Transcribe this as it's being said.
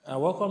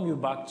welcome you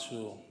back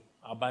to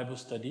our Bible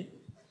study.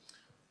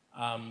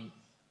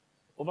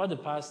 Over the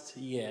past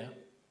year,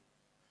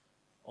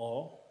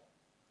 or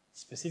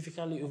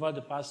specifically over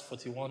the past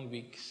 41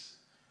 weeks,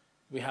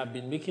 we have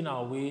been making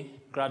our way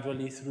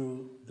gradually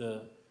through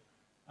the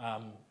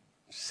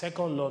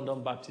Second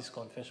London Baptist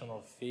Confession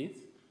of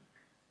Faith,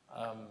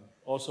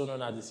 also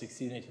known as the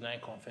 1689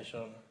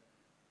 Confession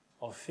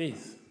of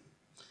Faith.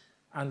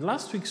 And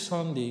last week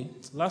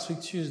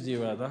Tuesday,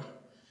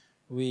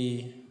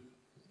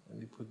 let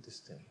me put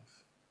this thing off.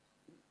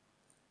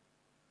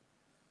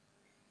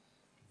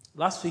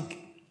 Last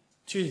week,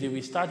 Tuesday,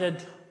 we started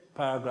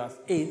paragraph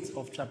 8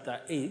 of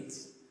chapter 8,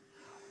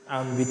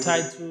 and we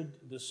titled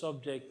the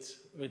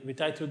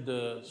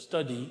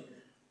study,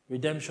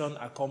 Redemption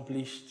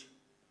Accomplished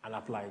and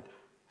Applied.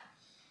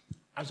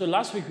 And so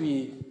last week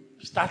we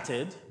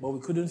started, but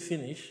we couldn't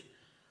finish,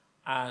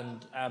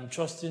 and I'm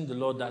trusting the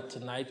Lord that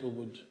tonight we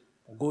would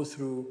go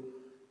through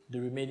the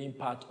remaining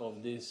part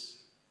of this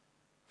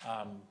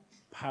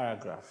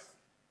paragraph.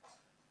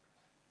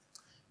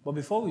 But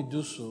before we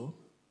do so,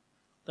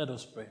 let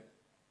us pray.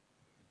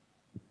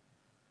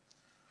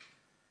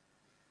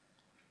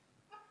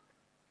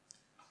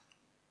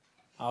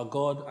 Our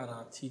God and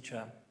our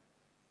teacher,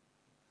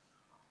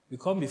 we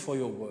come before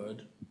your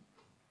word,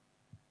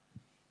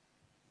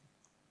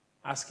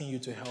 asking you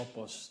to help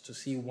us to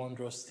see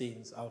wondrous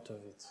things out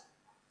of it.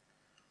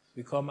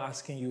 We come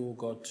asking you, O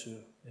God, to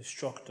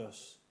instruct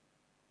us.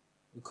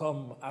 We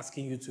come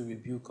asking you to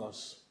rebuke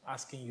us,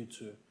 asking you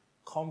to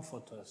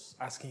comfort us,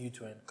 asking you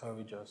to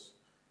encourage us.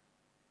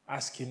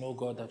 Asking, O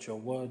God, that your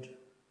word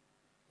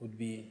would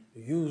be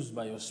used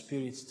by your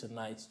Spirit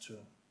tonight to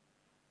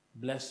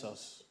bless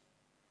us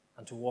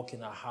and to walk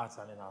in our hearts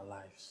and in our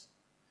lives.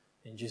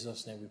 In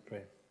Jesus' name we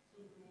pray.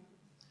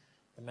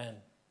 Amen.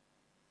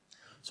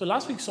 So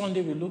last week,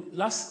 Sunday,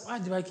 why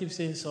do I keep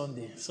saying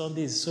Sunday?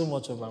 Sunday is so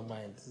much of our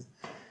mind.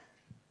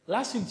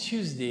 Last week,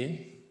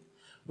 Tuesday,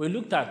 we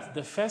looked at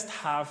the first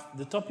half.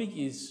 The topic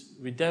is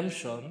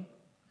redemption,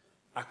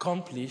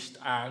 accomplished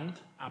and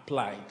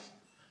applied.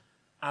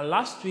 And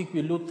last week,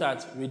 we looked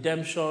at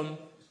redemption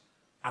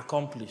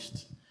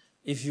accomplished.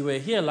 If you were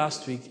here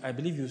last week, I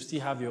believe you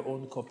still have your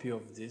own copy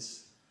of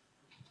this.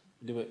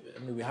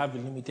 We have a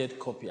limited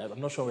copy.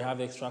 I'm not sure we have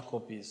extra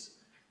copies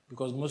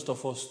because most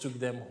of us took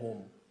them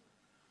home.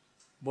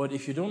 But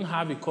if you don't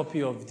have a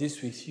copy of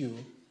this with you,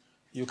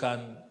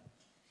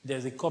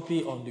 there's a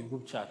copy on the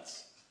group chat.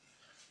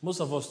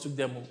 Most of us took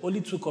them home. Only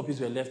 2 copies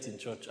were left in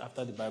church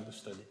after the Bible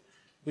study,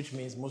 which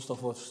means most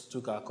of us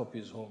took our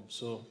copies home.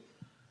 So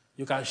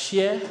you can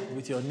share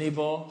with your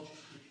neighbor,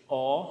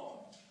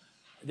 or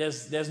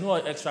there's no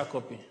extra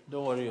copy.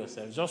 Don't worry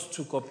yourself. Just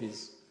 2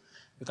 copies.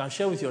 You can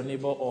share with your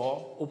neighbor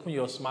or open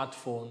your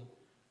smartphone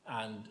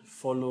and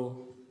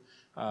follow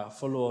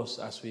us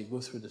as we go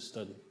through the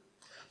study.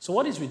 So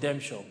what is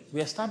redemption?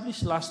 We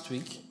established last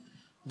week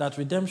that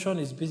redemption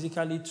is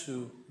basically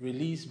to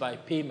release by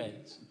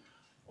payment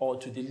or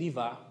to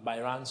deliver by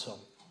ransom.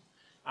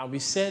 And we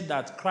said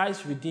that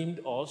Christ redeemed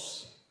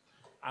us,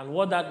 and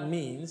what that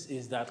means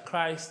is that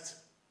Christ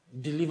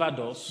delivered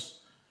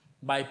us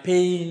by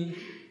paying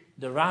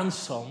the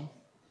ransom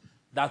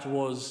that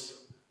was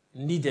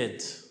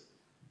needed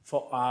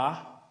for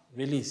our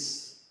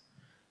release.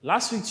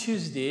 Last week,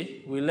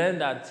 Tuesday, we learned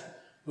that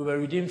we were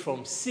redeemed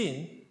from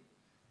sin,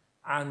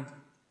 and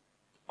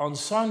on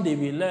Sunday,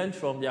 we learned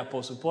from the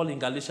Apostle Paul in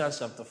Galatians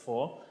chapter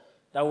 4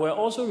 that we're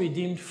also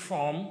redeemed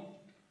from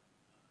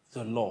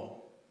the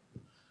law.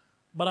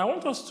 But I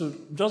want us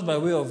to, just by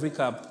way of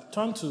recap,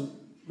 turn to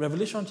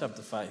Revelation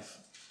chapter 5.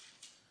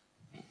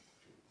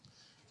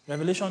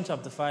 Revelation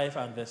chapter 5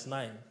 and verse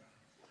 9.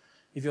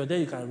 If you're there,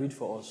 you can read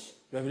for us.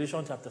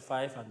 Revelation chapter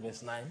 5 and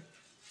verse 9.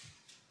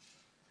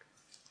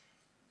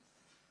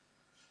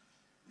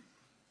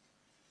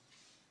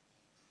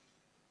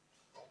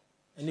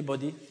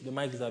 Anybody? The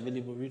mic is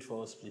available. Read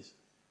for us, please.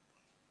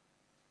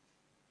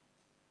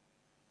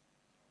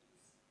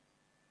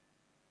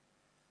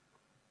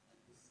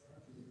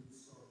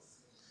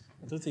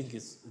 I don't think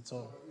it's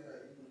on.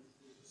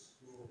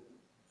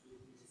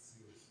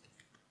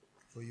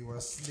 For you were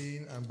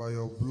slain, and by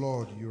your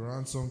blood you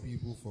ransomed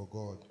people for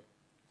God,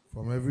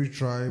 from every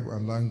tribe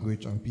and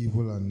language and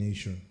people and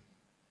nation.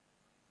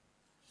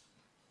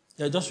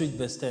 Yeah, just read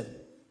verse 10.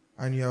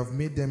 And you have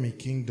made them a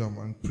kingdom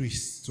and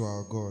priests to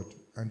our God,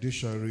 and they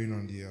shall reign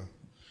on the earth.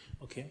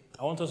 Okay,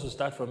 I want us to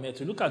start from here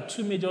to look at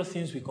 2 major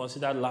things we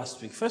considered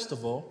last week. First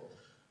of all,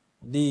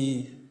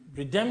 the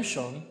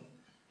redemption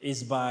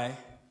is by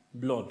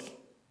blood.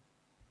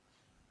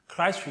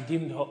 Christ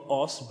redeemed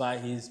us by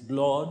his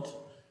blood,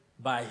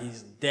 by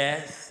his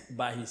death,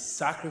 by his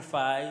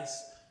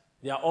sacrifice.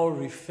 They are all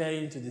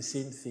referring to the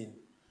same thing.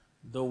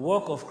 The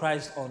work of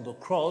Christ on the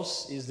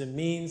cross is the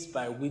means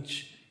by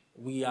which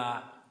we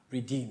are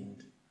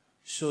redeemed.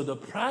 So the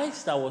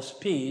price that was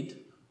paid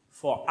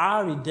for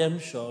our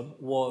redemption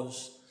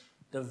was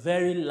the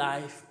very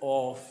life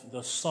of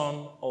the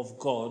Son of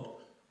God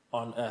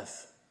on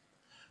earth.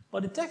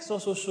 But the text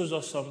also shows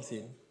us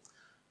something,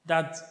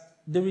 that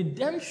the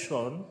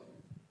redemption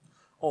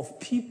of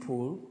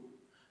people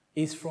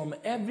is from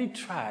every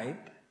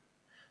tribe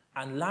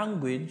and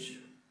language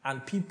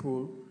and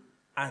people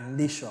and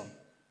nation.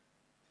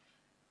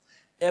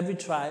 Every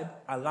tribe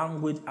and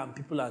language and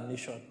people and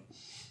nation.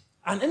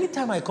 And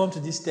anytime I come to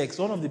this text,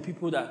 one of the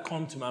people that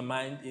come to my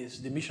mind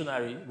is the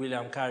missionary,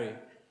 William Carey.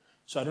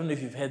 So I don't know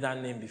if you've heard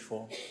that name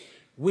before.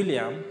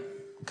 William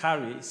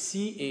Carey,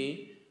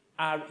 C-A-R-E-Y.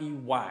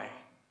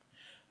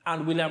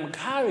 And William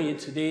Carey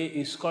today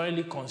is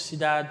currently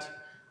considered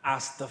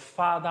as the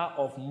father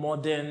of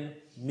modern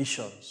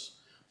missions.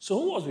 So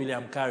who was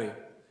William Carey?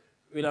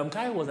 William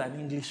Carey was an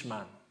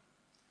Englishman.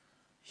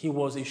 He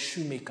was a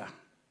shoemaker,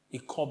 a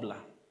cobbler.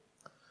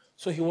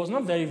 So he was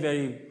not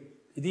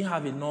he didn't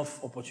have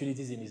enough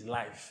opportunities in his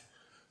life.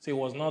 So he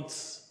was not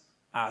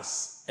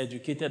as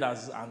educated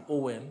as an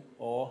Owen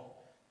or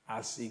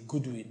as a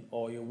Goodwin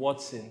or a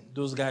Watson,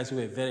 those guys who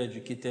were very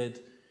educated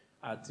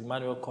at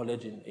Emmanuel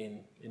College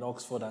in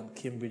Oxford and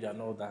Cambridge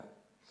and all that.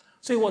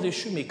 So he was a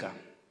shoemaker.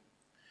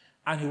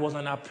 And he was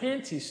an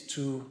apprentice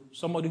to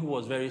somebody who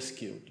was very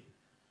skilled.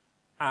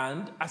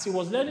 And as he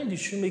was learning the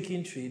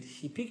shoemaking trade,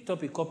 he picked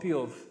up a copy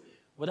of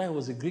whether it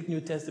was a Greek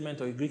New Testament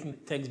or a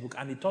Greek textbook,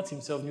 and he taught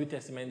himself New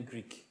Testament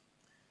Greek.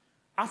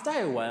 After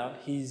a while,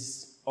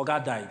 his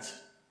Oga died.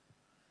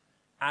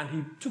 And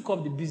he took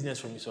up the business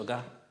from his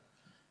Oga.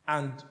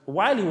 And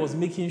while he was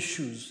making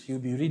shoes, he'll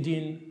be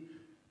reading,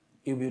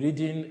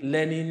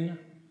 learning.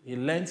 He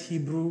learned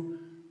Hebrew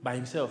by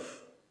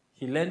himself.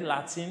 He learned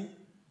Latin,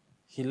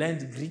 he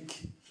learned Greek,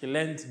 he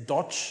learned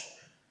Dutch,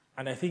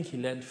 and I think he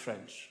learned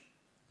French.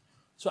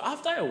 So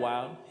after a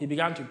while, he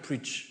began to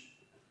preach.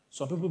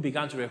 Some people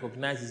began to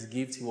recognize his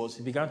gift.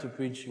 He began to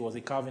preach. He was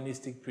a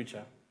Calvinistic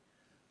preacher.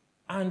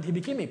 And he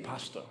became a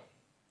pastor.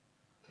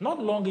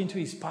 Not long into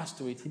his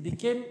pastorate, he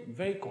became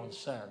very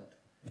concerned.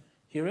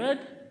 He read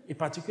a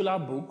particular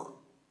book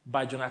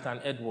by Jonathan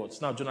Edwards.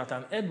 Now,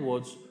 Jonathan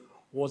Edwards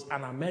was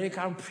an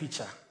American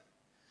preacher.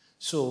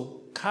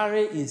 So,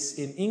 Carey is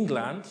in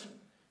England.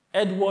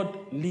 Edward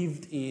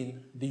lived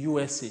in the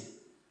USA.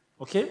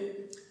 Okay?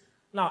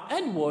 Now,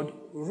 Edward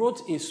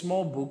wrote a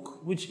small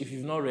book, which if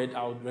you've not read,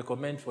 I would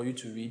recommend for you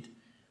to read,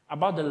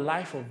 about the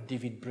life of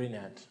David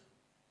Brainerd.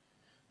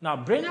 Now,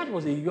 Brainerd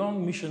was a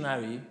young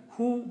missionary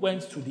who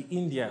went to the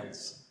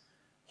Indians.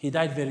 He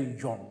died very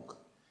young.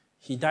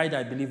 He died,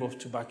 I believe, of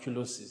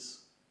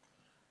tuberculosis.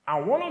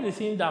 And one of the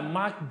things that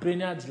marked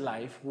Brainerd's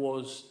life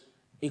was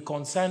a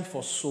concern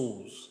for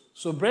souls.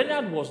 So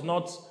Brainerd was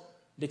not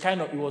the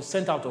kind of, he was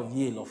sent out of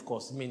Yale, of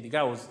course. I mean, the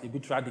guy was a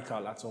bit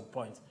radical at some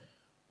point.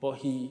 But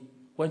he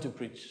went to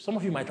preach. Some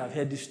of you might have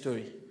heard this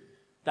story.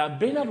 That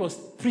Brainerd was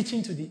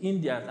preaching to the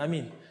Indians. I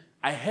mean,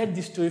 I heard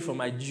this story from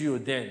my geo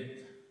then,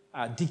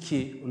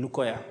 D.K.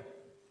 Olukoya.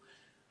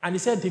 And he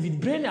said David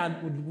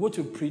Brainerd would go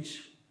to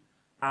preach,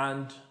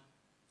 and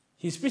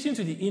he's preaching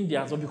to the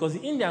Indians, but because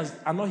the Indians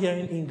are not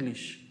hearing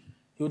English,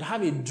 he would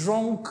have a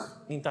drunk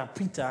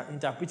interpreter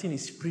interpreting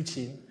his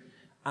preaching,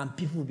 and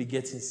people would be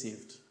getting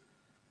saved.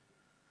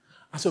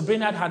 And so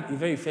Brainerd had a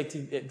very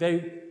effective,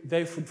 very,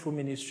 very fruitful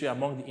ministry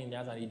among the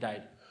Indians, and he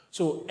died.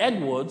 So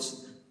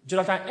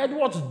Jonathan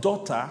Edwards'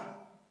 daughter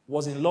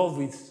was in love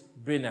with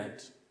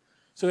Brainerd.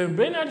 So when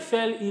Brainerd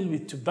fell ill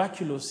with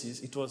tuberculosis,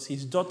 it was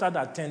his daughter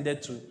that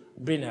tended to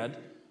Brainerd,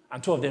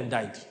 and two of them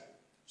died.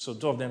 So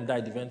two of them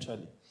died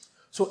eventually.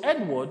 So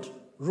Edward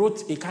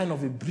wrote a kind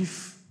of a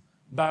brief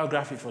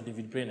biography for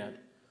David Brainerd.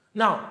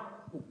 Now,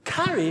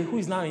 Carey, who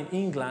is now in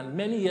England,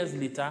 many years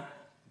later,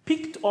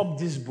 picked up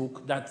this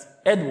book that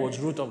Edwards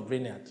wrote of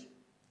Brainerd.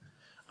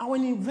 And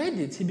when he read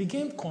it, he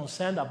became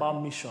concerned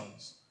about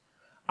missions.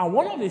 And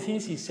one of the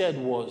things he said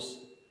was,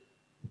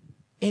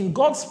 in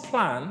God's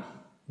plan,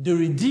 the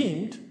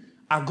redeemed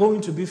are going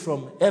to be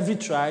from every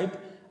tribe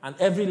and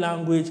every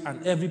language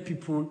and every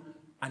people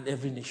and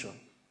every nation.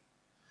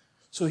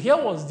 So here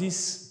was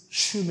this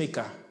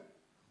shoemaker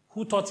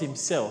who taught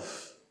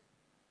himself,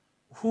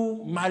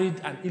 who married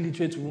an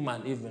illiterate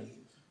woman even,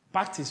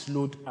 packed his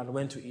load and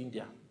went to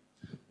India.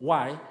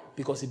 Why?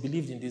 Because he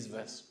believed in this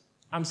verse.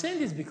 I'm saying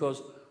this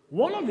because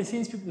one of the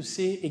things people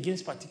say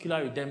against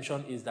particular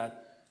redemption is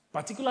that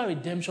particular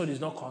redemption is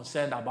not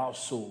concerned about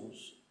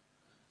souls.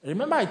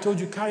 Remember I told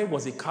you Carey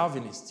was a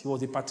Calvinist. He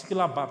was a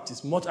particular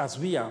Baptist, much as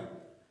we are.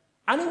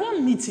 And in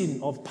one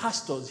meeting of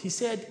pastors, he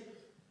said,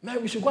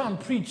 man, we should go and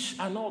preach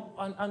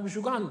and we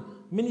should go and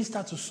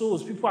minister to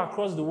souls, people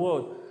across the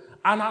world.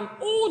 And an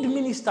old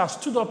minister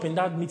stood up in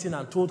that meeting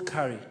and told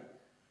Carey,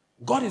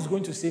 God is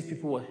going to save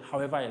people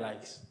however he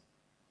likes.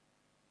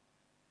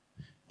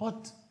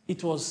 But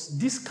it was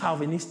this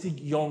Calvinistic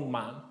young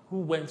man who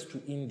went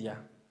to India.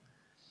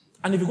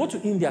 And if you go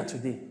to India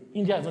today,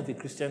 India is not a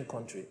Christian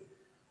country.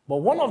 But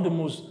one of the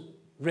most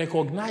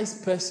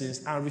recognized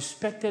persons and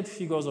respected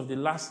figures of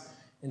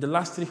in the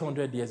last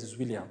 300 years is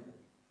William,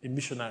 a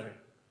missionary.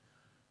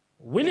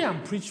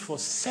 William preached for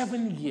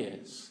 7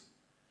 years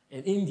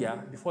in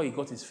India before he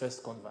got his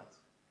first convert.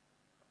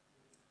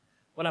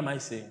 What am I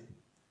saying?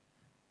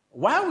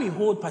 While we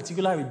hold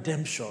particular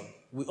redemption,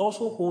 we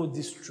also hold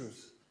this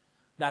truth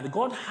that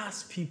God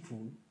has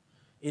people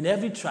in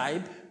every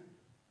tribe,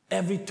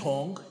 every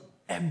tongue,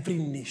 every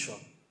nation.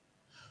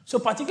 So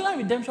particular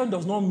redemption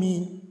does not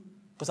mean,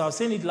 because I was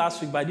saying it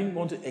last week, but I didn't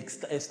want to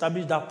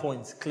establish that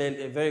point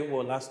clearly very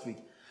well last week,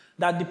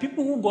 that the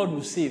people who God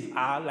will save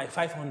are like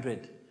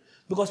 500.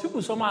 Because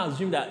people somehow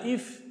assume that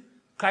if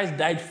Christ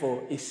died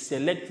for a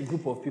select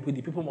group of people,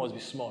 the people must be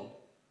small.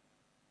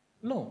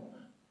 No.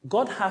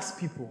 God has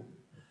people,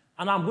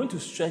 and I'm going to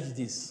stretch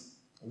this.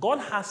 God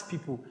has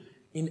people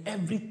in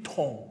every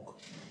tongue.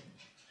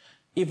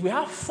 If we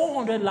have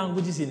 400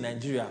 languages in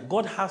Nigeria,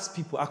 God has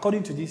people,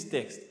 according to this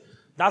text.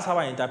 That's how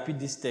I interpret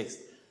this text.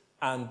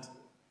 And,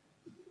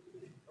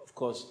 of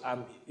course,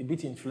 I'm a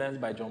bit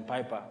influenced by John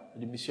Piper,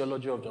 the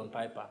missiology of John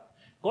Piper.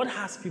 God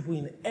has people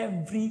in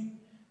every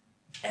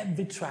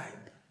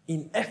tribe.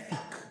 In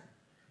Efik,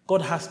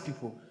 God has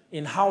people.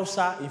 In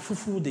Hausa, in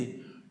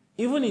Fufude,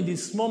 even in the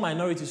small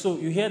minority. So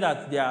you hear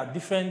that there are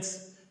different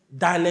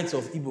dialects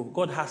of Igbo.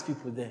 God has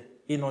people there.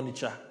 In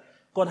Onitsha.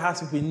 God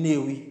has people in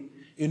Newi,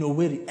 in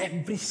Owerri.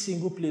 Every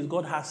single place,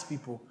 God has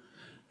people.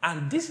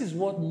 And this is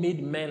what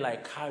made men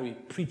like Harry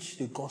preach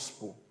the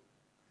gospel.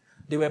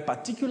 They were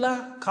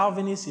particular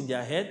Calvinists in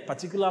their head,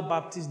 particular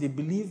Baptists. They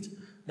believed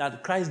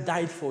that Christ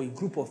died for a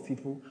group of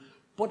people,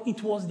 but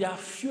it was their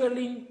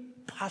fueling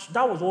passion.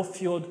 That was what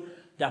fueled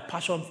their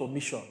passion for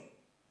mission.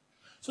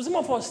 So some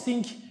of us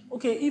think,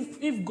 okay,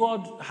 if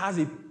God has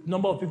a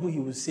number of people he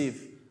will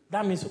save,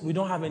 that means we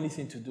don't have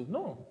anything to do.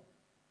 No.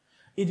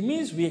 It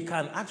means we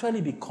can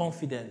actually be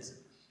confident.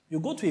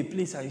 You go to a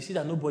place and you see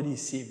that nobody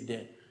is saved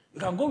there. You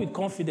can go with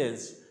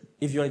confidence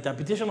if your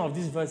interpretation of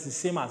this verse is the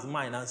same as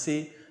mine and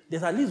say,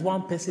 there's at least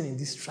one person in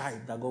this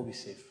tribe that God will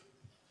save.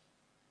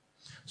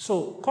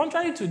 So,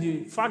 contrary to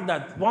the fact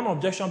that one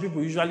objection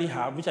people usually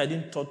have, which I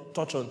didn't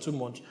touch on too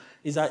much,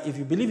 is that if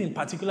you believe in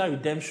particular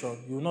redemption,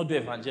 you will not do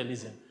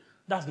evangelism.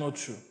 That's not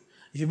true.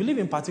 If you believe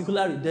in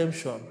particular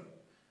redemption,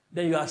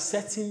 then you are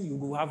certain you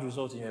will have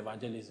results in your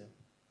evangelism.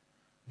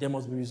 There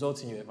must be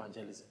results in your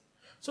evangelism.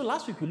 So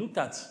last week we looked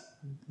at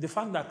the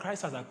fact that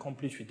Christ has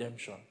accomplished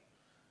redemption.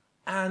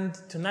 And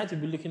tonight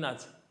we'll be looking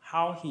at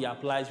how he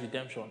applies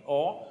redemption,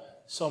 or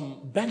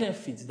some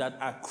benefits that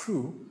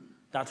accrue,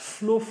 that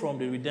flow from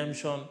the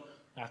redemption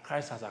that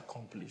Christ has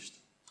accomplished.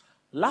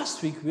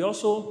 Last week,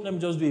 let me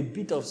just do a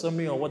bit of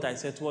summary on what I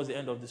said towards the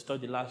end of the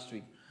study last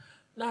week.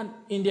 Now,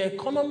 in the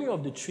economy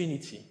of the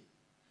Trinity,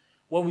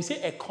 when we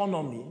say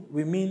economy,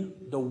 we mean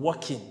the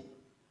working.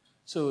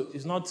 So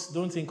it's not,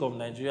 don't think of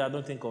Nigeria,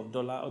 don't think of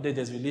dollar, although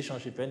there's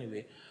relationship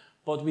anyway.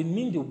 But we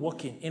mean the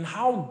working. In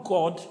how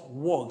God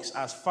works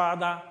as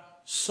Father,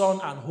 Son,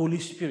 and Holy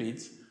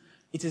Spirit,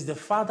 it is the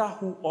Father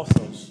who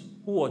authors,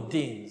 who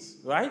ordains,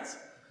 right?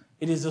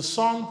 It is the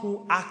Son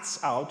who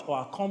acts out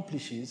or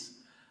accomplishes,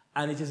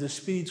 and it is the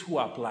Spirit who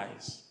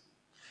applies.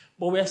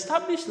 But we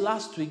established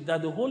last week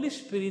that the Holy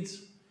Spirit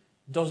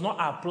does not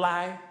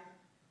apply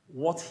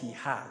what he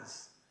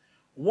has.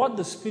 What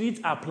the Spirit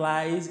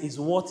applies is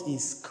what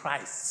is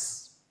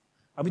Christ's.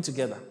 Are we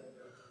together?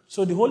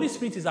 So the Holy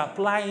Spirit is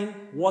applying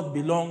what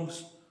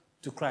belongs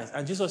to Christ.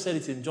 And Jesus said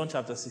it in John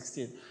chapter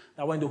 16,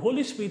 that when the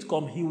Holy Spirit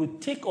comes, he will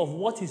take of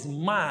what is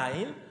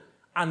mine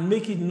and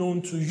make it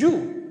known to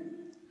you.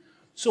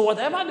 So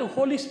whatever the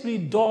Holy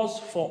Spirit does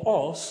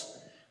for us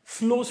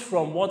flows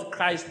from what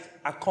Christ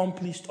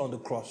accomplished on the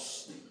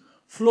cross,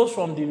 flows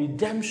from the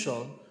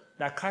redemption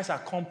that Christ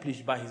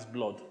accomplished by his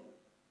blood.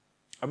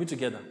 Are we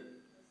together?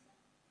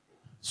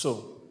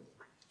 So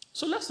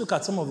let's look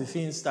at some of the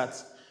things that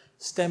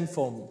stem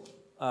from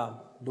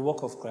the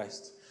work of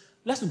Christ.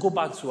 Let's go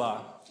back to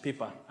our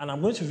paper, and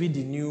I'm going to read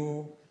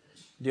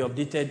the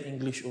updated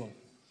English one.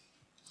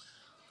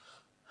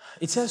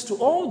 It says, to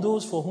all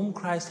those for whom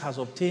Christ has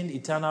obtained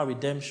eternal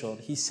redemption,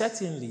 he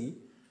certainly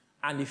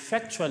and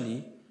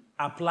effectually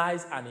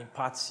applies and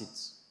imparts it.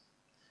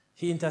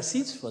 He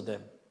intercedes for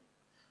them,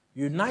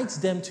 unites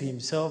them to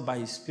himself by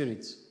his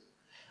Spirit,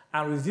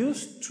 and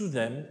reveals to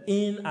them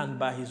in and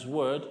by his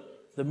word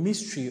the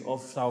mystery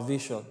of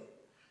salvation.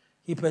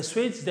 He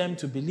persuades them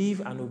to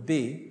believe and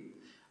obey,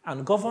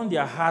 and govern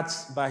their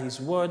hearts by his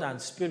word and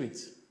Spirit.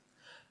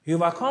 He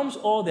overcomes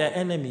all their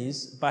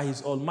enemies by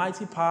his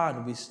almighty power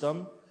and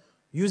wisdom,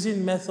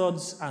 using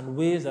methods and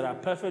ways that are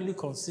perfectly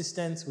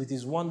consistent with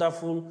his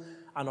wonderful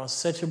and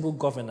unsearchable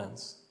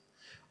governance.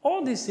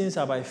 All these things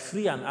are by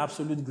free and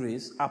absolute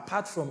grace,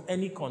 apart from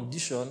any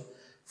condition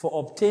for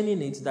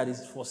obtaining it that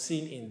is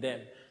foreseen in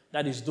them.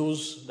 That is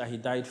those that he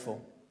died for.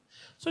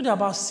 So there are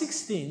about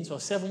 6 things or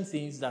 7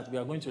 things that we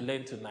are going to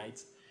learn tonight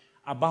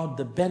about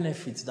the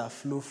benefits that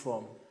flow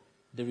from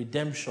the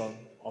redemption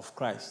of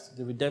Christ,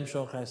 the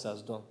redemption Christ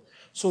has done.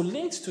 So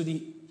linked to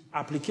the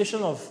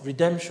application of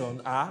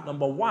redemption are,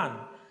 number 1,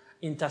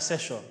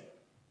 intercession,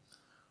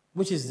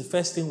 which is the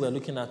first thing we're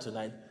looking at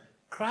tonight.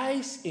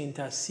 Christ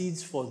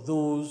intercedes for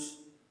those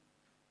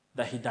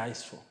that he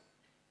dies for.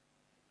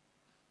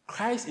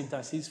 Christ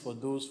intercedes for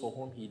those for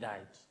whom he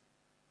died.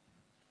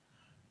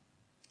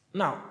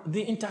 Now,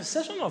 the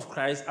intercession of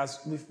Christ, as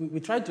we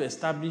tried to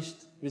establish,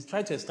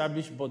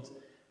 but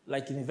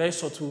like in a very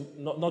subtle,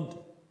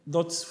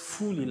 not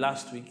fully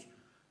last week,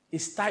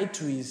 is tied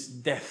to his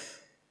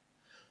death.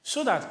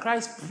 So that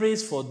Christ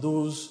prays for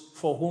those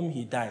for whom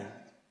he died.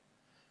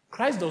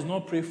 Christ does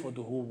not pray for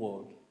the whole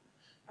world.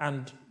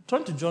 And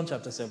turn to John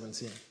chapter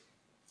 17.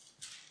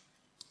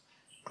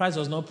 Christ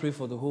does not pray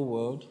for the whole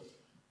world.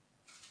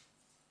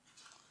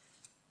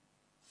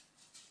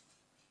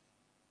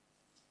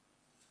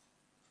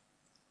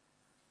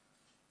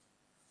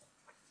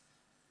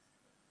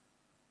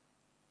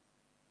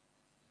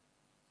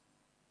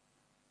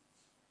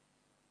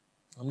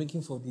 I'm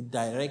looking for the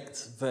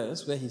direct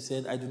verse where he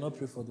said, I do not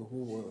pray for the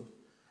whole world.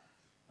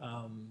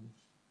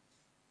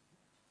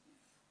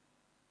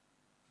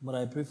 But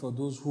I pray for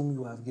those whom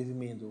you have given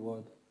me in the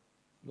world.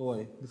 Don't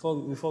worry.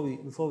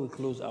 Before we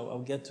close, I'll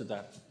get to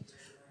that.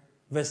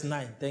 Verse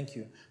 9, thank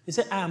you. He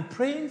said, I am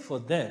praying for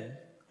them.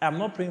 I am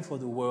not praying for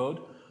the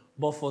world,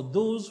 but for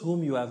those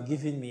whom you have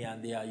given me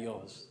and they are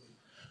yours.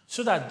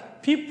 So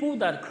that people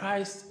that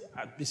Christ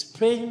is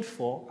praying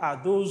for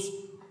are those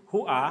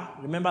who are,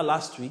 remember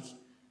last week,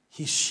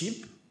 his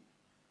sheep,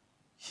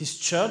 his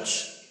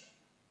church,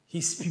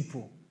 his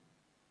people.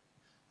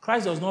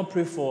 Christ does not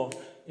pray for,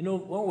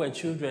 when we're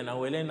children and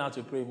we learn how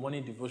to pray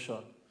morning devotion,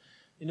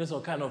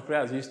 some kind of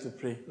prayers we used to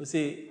pray. We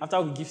say, after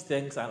we give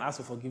thanks and ask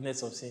for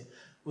forgiveness of sin,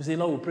 we say,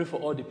 Lord, we pray for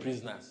all the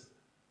prisoners.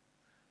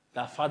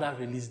 That Father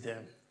release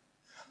them.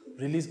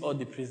 Release all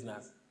the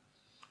prisoners.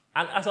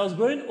 And as I was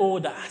growing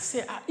older, I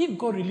said, if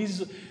God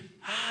releases,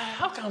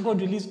 how can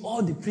God release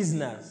all the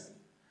prisoners?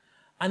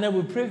 And then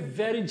we pray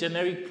very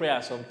generic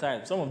prayers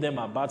sometimes. Some of them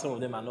are bad, some of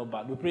them are not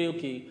bad. We pray,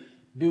 okay,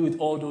 be with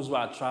all those who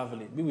are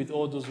traveling. Be with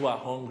all those who are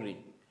hungry.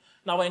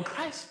 Now, when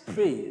Christ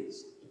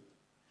prays,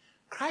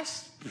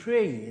 Christ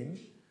praying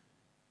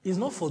is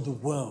not for the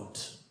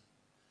world.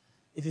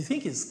 If you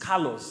think it's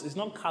callous, it's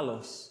not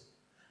callous.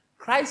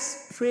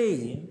 Christ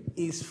praying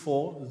is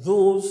for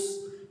those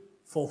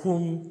for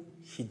whom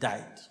he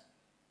died.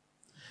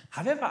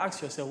 Have you ever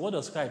asked yourself, what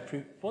does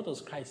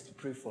Christ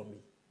pray for me?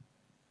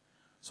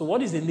 So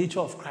what is the nature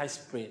of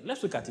Christ's praying?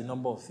 Let's look at a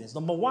number of things.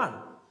 Number one,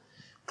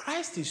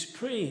 Christ is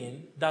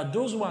praying that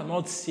those who are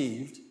not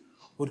saved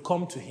would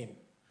come to him.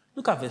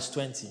 Look at verse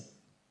 20.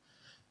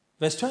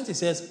 Verse 20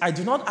 says, I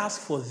do not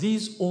ask for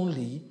these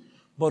only,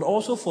 but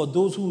also for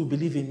those who will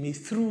believe in me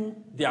through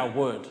their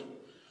word.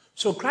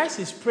 So Christ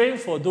is praying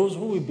for those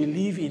who will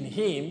believe in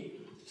him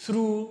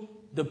through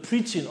the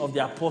preaching of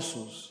the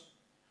apostles.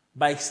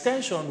 By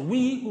extension,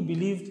 we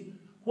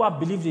who have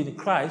believed in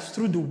Christ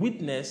through the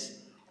witness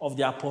of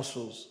the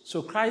apostles.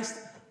 So Christ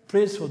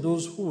prays for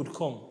those who would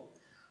come.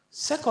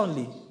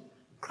 Secondly,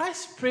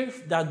 Christ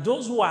prays that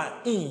those who are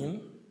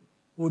in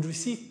would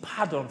receive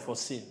pardon for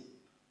sin.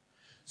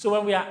 So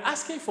when we are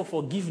asking for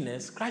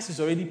forgiveness, Christ is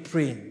already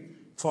praying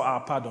for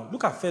our pardon.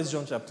 Look at 1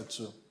 John chapter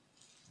 2.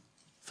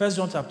 1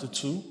 John chapter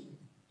 2,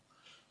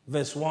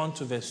 verse 1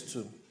 to verse 2.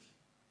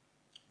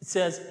 It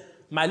says,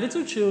 my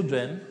little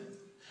children,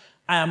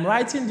 I am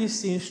writing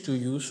these things to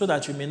you so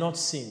that you may not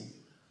sin.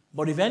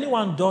 But if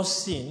anyone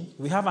does sin,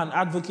 we have an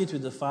advocate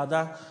with the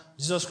Father,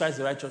 Jesus Christ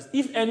the righteous.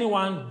 If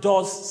anyone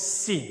does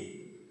sin,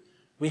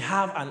 we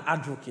have an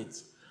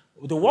advocate.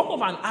 The work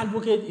of an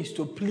advocate is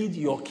to plead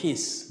your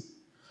case.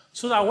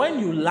 So that when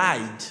you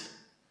lied,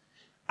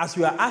 as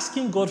you are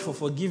asking God for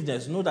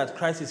forgiveness, know that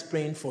Christ is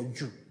praying for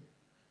you,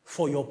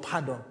 for your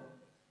pardon.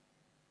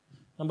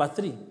 Number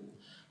 3,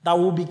 that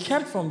will be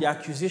kept from the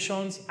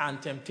accusations and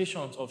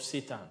temptations of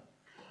Satan.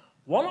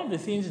 One of the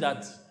things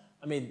that,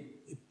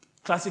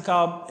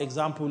 classical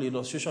example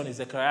illustration is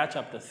Zechariah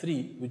chapter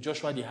 3 with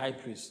Joshua the high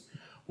priest.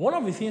 One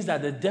of the things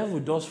that the devil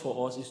does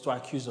for us is to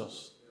accuse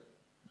us.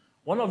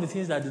 One of the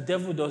things that the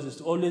devil does is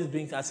to always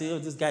bring and say, oh,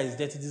 this guy is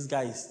dirty, this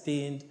guy is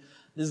stained,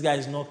 this guy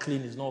is not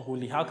clean, is not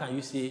holy. How can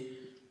you say,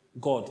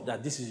 God,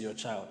 that this is your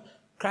child?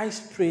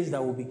 Christ prays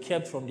that will be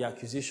kept from the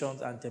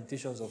accusations and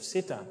temptations of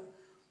Satan.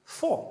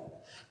 4,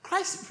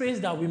 Christ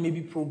prays that we may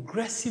be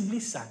progressively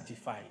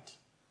sanctified.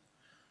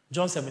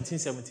 John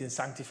 17:17,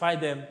 sanctify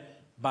them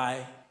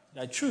by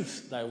thy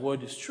truth. Thy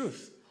word is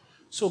truth.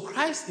 So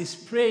Christ is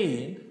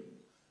praying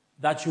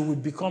that you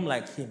would become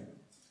like him.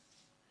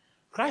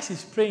 Christ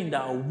is praying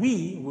that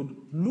we would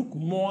look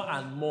more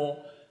and more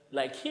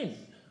like him.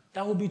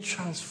 That will be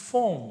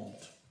transformed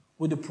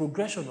with the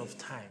progression of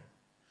time.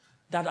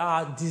 That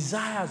our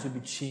desires will be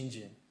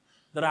changing.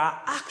 That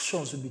our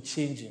actions will be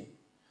changing.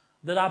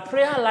 That our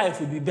prayer life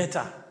will be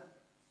better.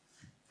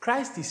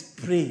 Christ is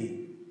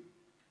praying.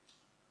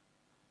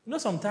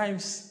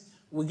 Sometimes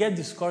we get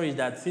discouraged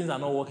that things are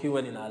not working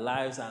well in our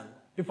lives and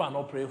people are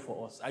not praying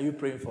for us. Are you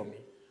praying for me?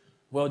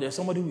 Well, there's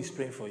somebody who is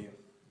praying for you.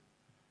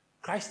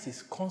 Christ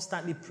is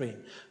constantly praying.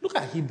 Look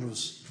at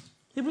Hebrews.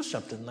 Hebrews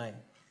chapter 9.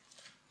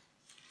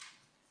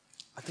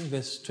 I think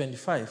verse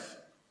 25.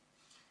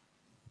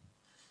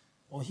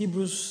 Or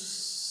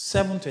Hebrews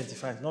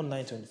 7:25, not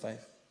 9:25.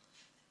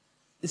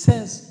 It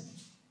says,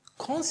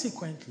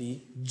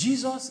 consequently,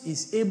 Jesus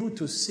is able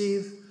to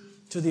save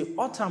to the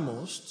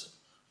uttermost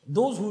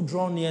those who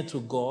draw near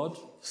to God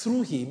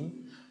through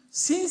him,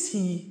 since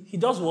he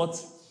does what?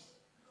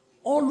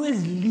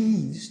 Always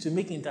lives to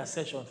make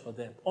intercession for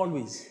them.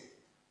 Always.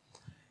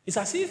 It's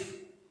as if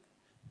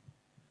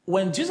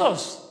when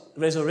Jesus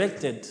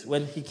resurrected,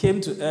 when he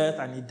came to earth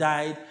and he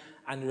died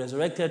and he was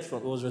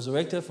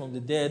resurrected from the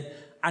dead,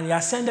 and he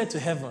ascended to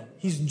heaven.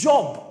 His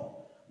job,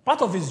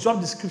 part of his job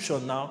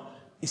description now,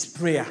 is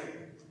prayer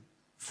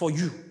for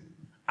you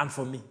and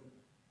for me.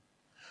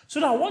 So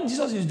that what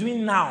Jesus is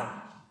doing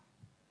now,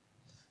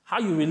 how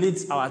you relate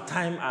our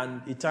time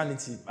and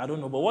eternity, I don't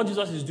know, but what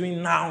Jesus is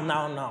doing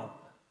now,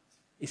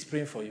 is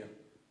praying for you.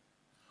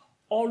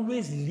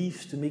 Always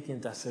live to make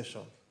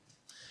intercession.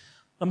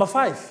 Number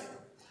 5,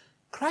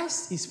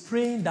 Christ is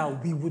praying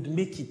that we would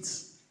make it.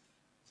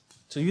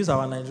 To use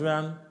our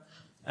Nigerian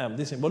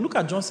this thing. But look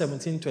at John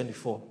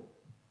 17:24.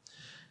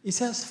 It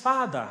says,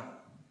 Father,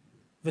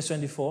 verse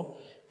 24,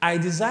 I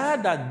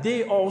desire that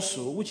they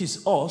also, which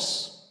is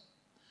us,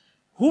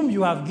 whom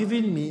you have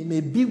given me, may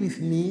be with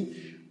me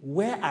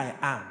where I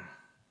am,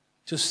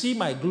 to see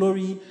my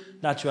glory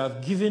that you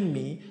have given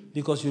me,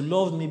 because you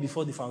loved me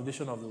before the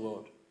foundation of the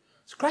world.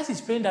 So Christ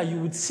is praying that you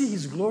would see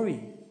his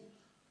glory,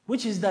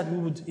 which is that we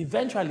would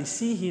eventually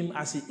see him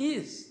as he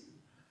is.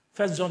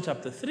 1 John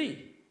chapter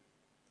 3.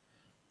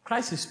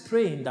 Christ is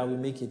praying that we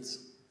make it.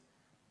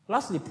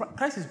 Lastly,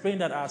 Christ is praying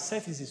that our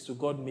services to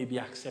God may be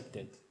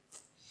accepted.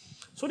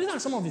 So these are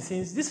some of the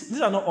things, these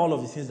are not all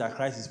of the things that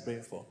Christ is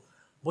praying for,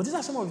 but these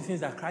are some of the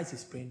things that Christ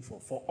is praying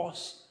for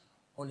us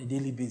on a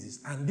daily basis.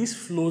 And this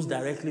flows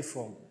directly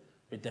from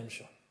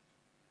redemption.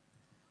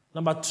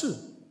 Number 2,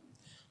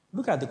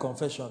 look at the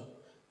confession.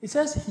 It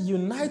says he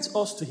unites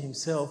us to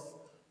himself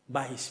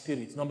by his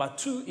Spirit. Number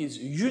 2 is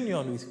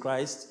union with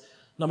Christ.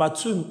 Number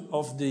 2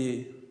 of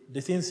the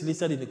things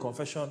listed in the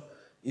confession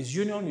is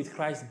union with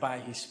Christ by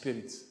his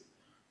Spirit.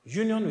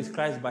 Union with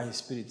Christ by his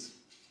Spirit.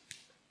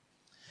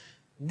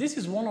 This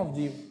is one of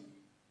the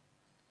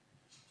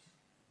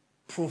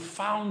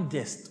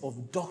profoundest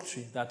of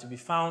doctrines that will be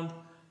found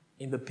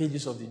in the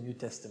pages of the New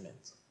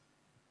Testament.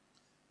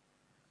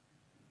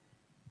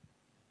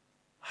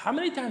 How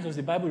many times does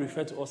the Bible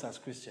refer to us as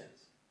Christians?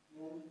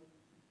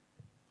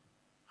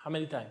 How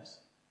many times?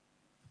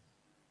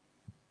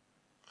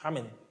 How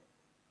many?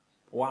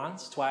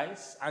 Once,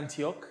 twice,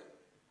 Antioch.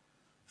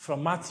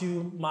 From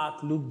Matthew,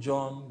 Mark, Luke,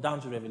 John, down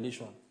to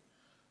Revelation.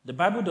 The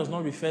Bible does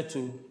not refer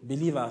to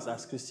believers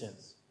as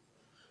Christians.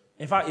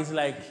 In fact, it's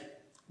like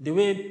the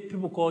way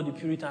people call the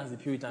Puritans the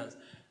Puritans.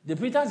 The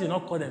Puritans did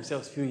not call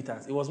themselves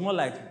Puritans. It was more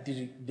like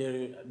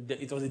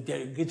it was a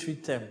derogatory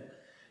term.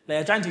 Like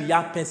you're trying to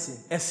yap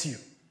person, SU.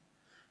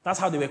 That's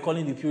how they were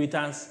calling the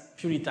Puritans.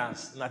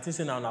 Nothing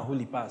saying on a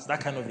holy pass,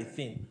 that kind of a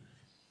thing.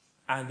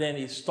 And then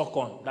it stuck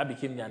on. That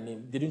became their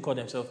name. They didn't call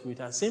themselves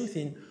Puritans. Same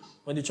thing,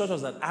 when the church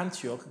was at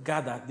Antioch,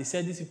 gathered, they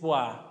said these people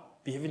are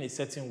behaving a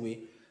certain way.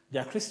 They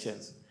are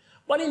Christians.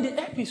 But in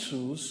the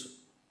epistles,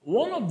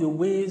 one of the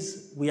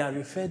ways we are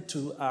referred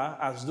to are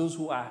as those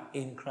who are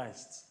in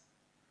Christ.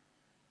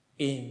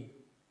 In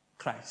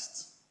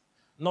Christ.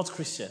 Not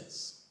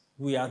Christians.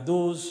 We are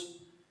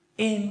those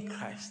in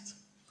Christ.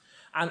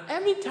 And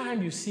every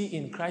time you see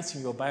in Christ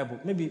in your Bible,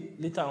 maybe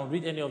later on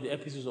read any of the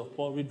epistles of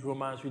Paul, read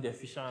Romans, read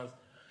Ephesians,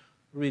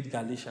 read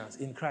Galatians,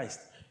 in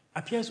Christ,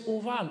 appears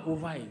over and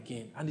over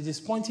again. And it is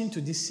pointing to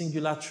this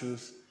singular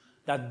truth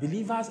that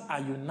believers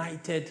are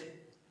united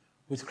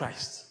with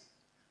Christ.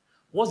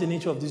 What's the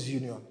nature of this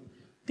union?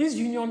 This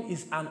union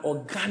is an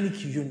organic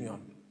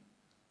union.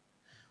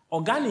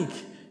 Organic,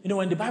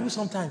 when the Bible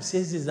sometimes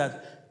says this,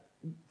 that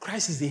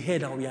Christ is the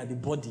head and we are the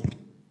body.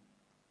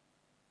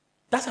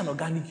 That's an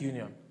organic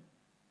union.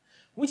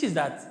 Which is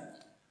that,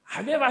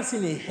 have you ever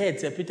seen a head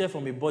separated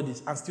from a body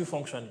and still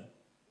functioning?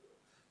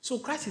 So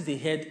Christ is the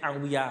head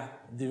and we are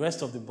the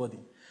rest of the body.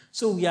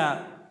 So we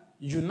are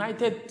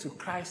united to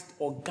Christ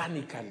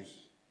organically.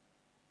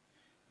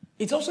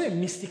 It's also a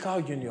mystical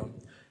union.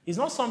 It's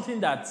not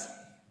something that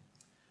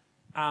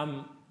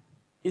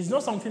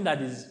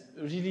is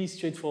really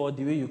straightforward,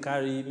 the way you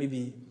carry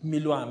maybe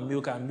Milo and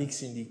milk and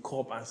mix in the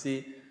cup and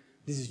say,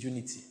 this is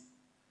unity.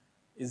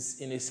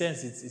 In a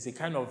sense, it's a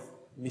kind of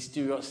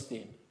mysterious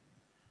thing.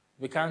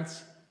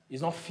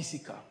 It's not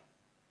physical.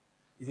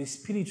 It's a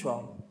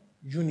spiritual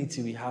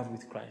unity we have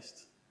with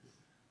Christ.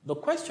 The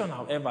question,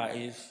 however,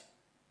 is,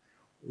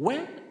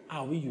 when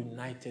are we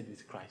united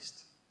with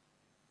Christ?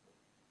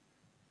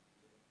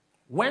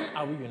 When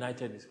are we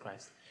united with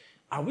Christ?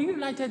 Are we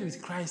united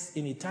with Christ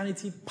in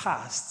eternity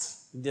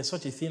past, if there's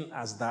such a thing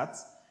as that,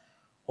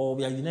 or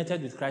we are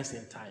united with Christ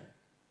in time?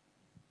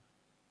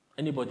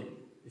 Anybody,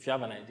 if you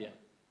have an idea.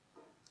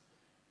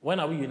 When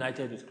are we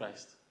united with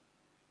Christ?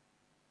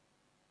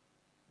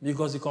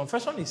 Because the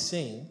confession is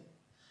saying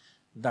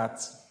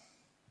that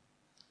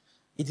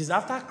it is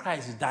after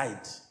Christ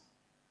died,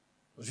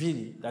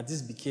 really, that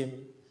this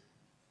became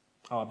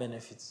our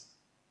benefits.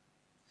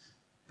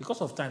 Because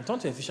of time, turn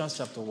to Ephesians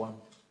chapter 1.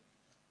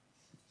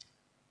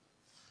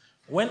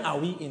 When are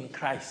we in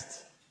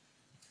Christ?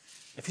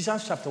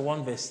 Ephesians chapter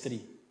 1 verse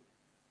 3.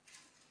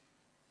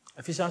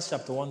 Ephesians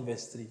chapter 1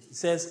 verse 3. It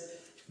says,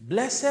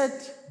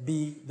 "Blessed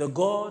be the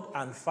God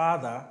and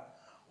Father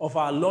of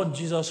our Lord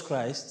Jesus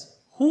Christ,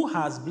 who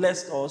has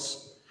blessed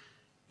us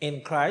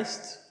in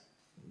Christ,"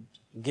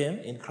 again,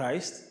 in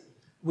Christ,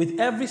 "with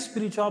every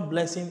spiritual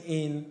blessing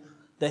in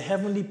the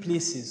heavenly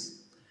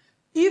places,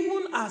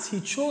 Even as he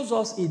chose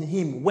us in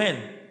him, when?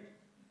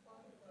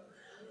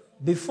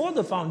 Before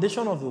the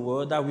foundation of the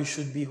world, that we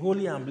should be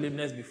holy and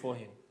blameless before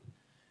him.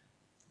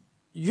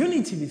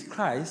 Unity with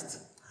Christ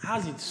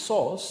has its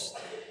source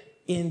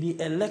in the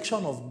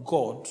election of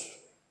God,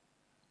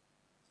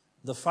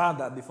 the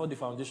Father, before the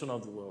foundation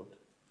of the world.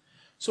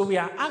 So we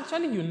are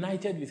actually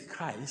united with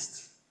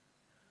Christ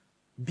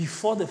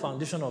before the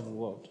foundation of the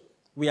world.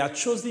 We are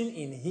chosen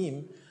in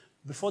him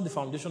before the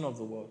foundation of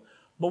the world.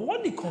 But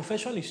what the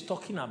confession is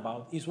talking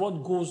about is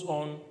what goes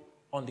on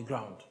the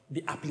ground,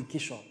 the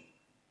application.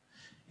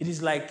 It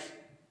is like,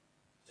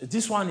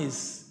 this one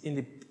is in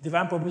the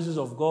divine purposes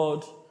of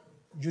God,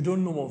 you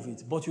don't know of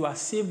it, but you are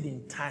saved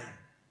in time.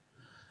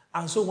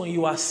 And so when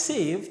you are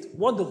saved,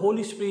 what the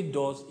Holy Spirit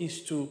does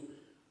is to,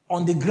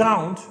 on the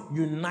ground,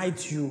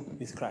 unite you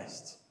with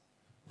Christ.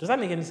 Does that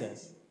make any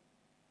sense?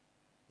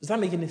 Does that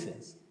make any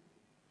sense?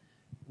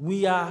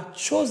 We are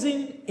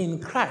chosen in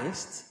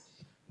Christ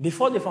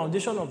before the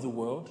foundation of the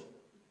world,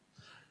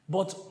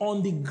 but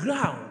on the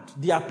ground,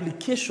 the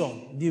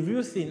application, the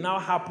real thing now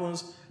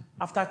happens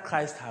after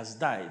Christ has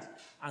died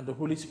and the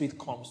Holy Spirit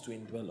comes to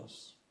indwell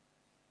us.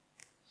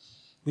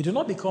 We do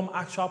not become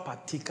actual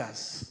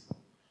partakers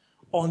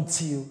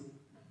until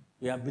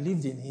we have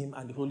believed in him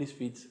and the Holy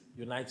Spirit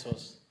unites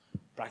us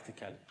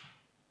practically.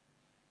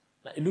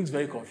 Now, it looks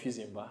very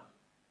confusing, but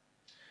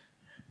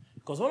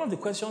because one of the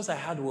questions I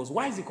had was,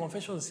 why is the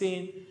confession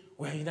saying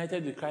we are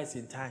united with Christ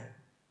in time?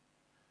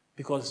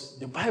 Because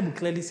the Bible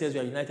clearly says we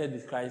are united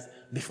with Christ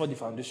before the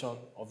foundation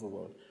of the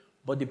world.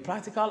 But the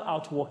practical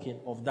outworking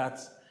of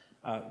that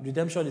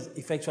redemption is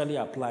effectually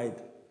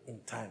applied in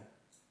time.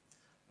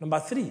 Number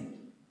 3,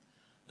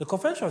 the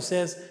confession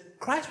says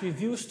Christ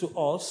reveals to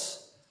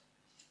us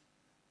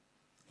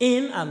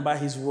in and by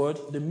his word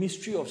the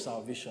mystery of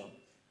salvation.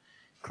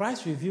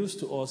 Christ reveals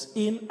to us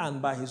in and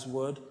by his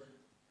word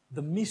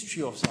the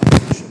mystery of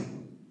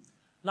salvation.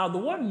 Now, the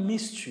word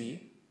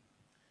mystery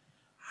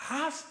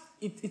has,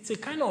 it's a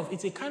kind of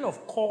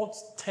cult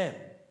term.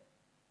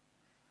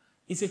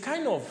 It's a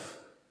kind of,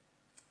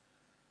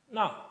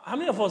 now, how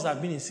many of us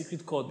have been in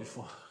secret cult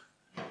before?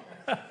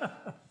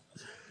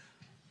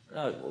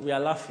 We are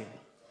laughing.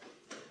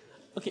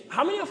 Okay,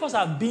 how many of us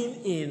have ever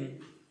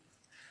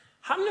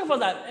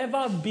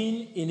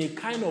been in a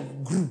kind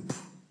of group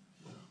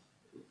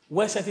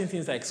where certain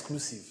things are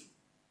exclusive?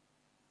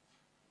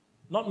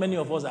 Not many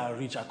of us are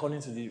rich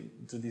according to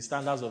the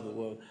standards of the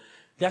world.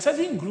 There are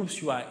certain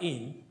groups you are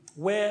in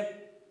where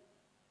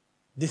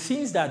the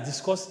things that are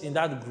discussed in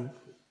that group,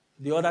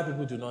 the other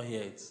people do not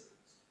hear it.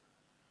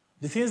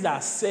 The things that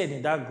are said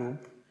in that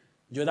group,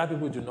 the other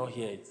people do not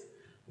hear it.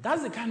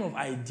 That's the kind of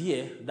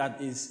idea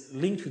that is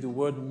linked with the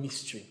word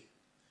mystery.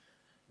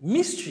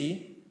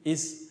 Mystery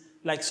is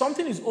like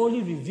something is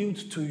only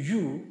revealed to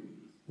you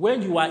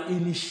when you are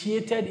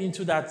initiated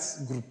into that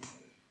group.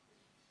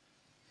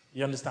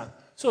 You understand?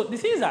 So the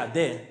things are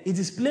there. It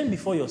is plain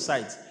before your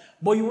sight,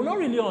 but you will not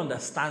really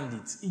understand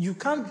it.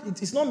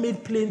 It is not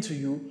made plain to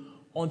you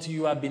until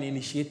you have been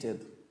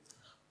initiated.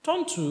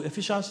 Turn to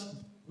Ephesians.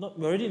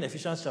 We're already in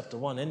Ephesians chapter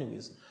 1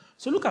 anyways.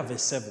 So look at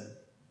verse 7.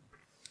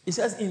 It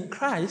says, in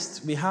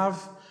Christ we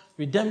have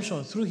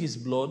redemption through his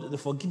blood, the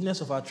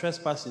forgiveness of our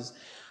trespasses,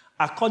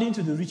 according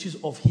to the riches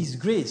of his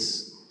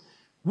grace,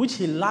 which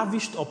he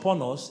lavished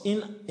upon us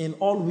in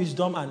all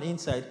wisdom and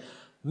insight,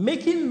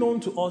 making known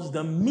to us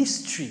the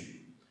mystery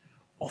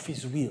of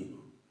his will.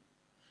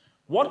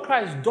 What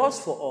Christ does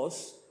for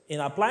us in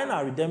applying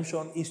our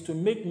redemption is to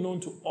make known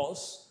to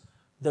us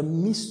the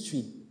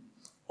mystery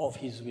of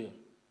his will.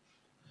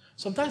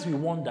 Sometimes we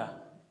wonder,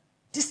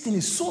 this thing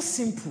is so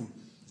simple.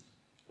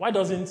 Why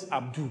doesn't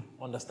Abdul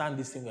understand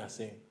this thing we are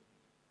saying?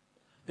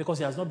 Because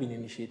he has not been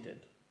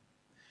initiated.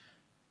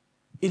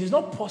 It is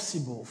not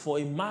possible for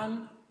a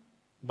man,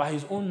 by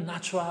his own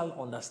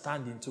natural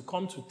understanding, to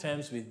come to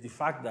terms with the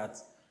fact that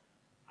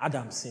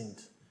Adam sinned,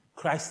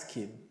 Christ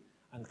came,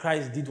 and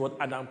Christ did what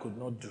Adam could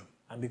not do.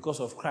 And because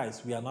of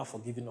Christ, we are now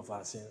forgiven of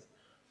our sins.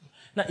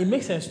 Now, it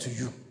makes sense to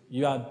you.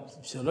 You are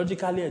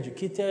theologically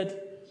educated,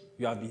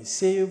 you have been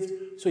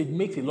saved, so it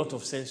makes a lot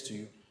of sense to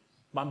you.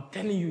 But I'm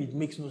telling you, it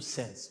makes no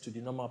sense to the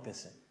normal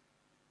person.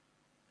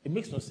 It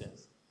makes no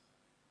sense.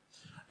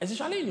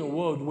 Especially in a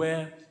world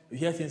where you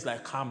hear things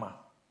like karma,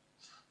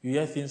 you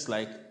hear things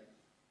like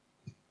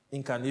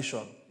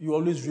incarnation, you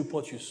always reap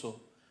what you sow.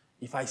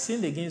 If I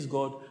sinned against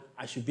God,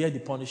 I should bear the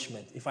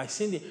punishment. If I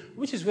sinned,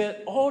 which is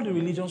where all the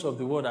religions of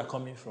the world are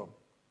coming from.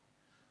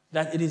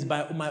 That it is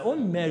by my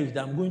own merit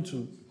that I'm going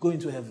to go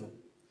into heaven.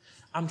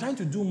 I'm trying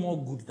to do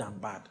more good than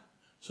bad.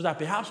 So that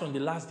perhaps on the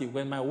last day,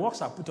 when my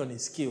works are put on a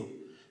scale,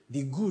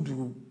 the good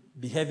will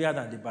be heavier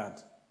than the bad.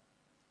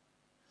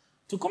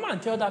 To come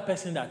and tell that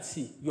person that,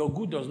 see, your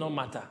good does not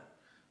matter,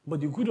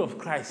 but the good of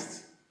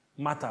Christ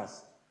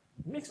matters,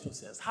 it makes no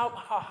sense.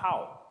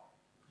 How?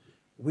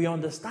 We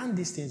understand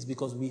these things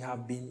because we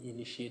have been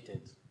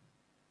initiated.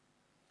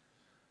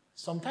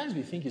 Sometimes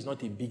we think it's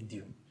not a big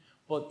deal.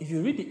 But if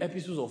you read the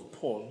epistles of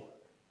Paul,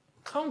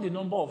 count the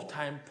number of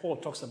times Paul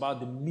talks about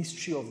the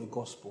mystery of the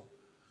gospel.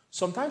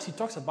 Sometimes he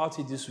talks about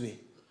it this way,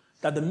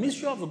 that the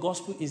mystery of the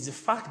gospel is the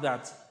fact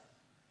that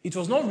it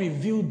was not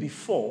revealed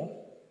before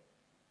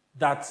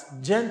that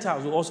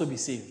Gentiles will also be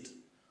saved.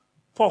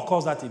 Paul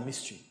calls that a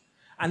mystery.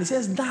 And he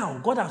says, now,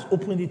 God has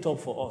opened it up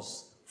for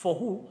us. For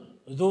who?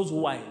 Those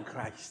who are in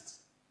Christ.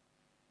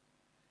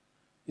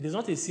 It is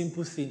not a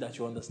simple thing that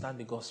you understand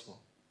the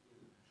gospel.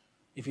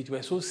 If it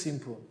were so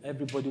simple,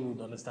 everybody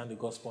would understand the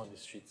gospel on the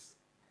streets.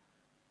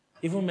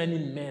 Even many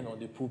men on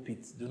the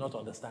pulpit do not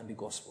understand the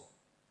gospel.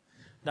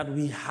 That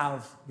we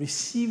have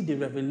received the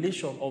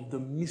revelation of the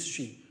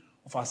mystery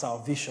of our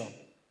salvation.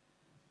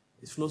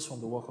 It flows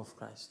from the work of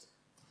Christ.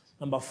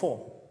 Number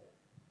 4,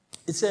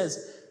 it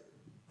says,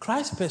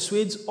 Christ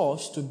persuades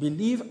us to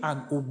believe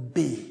and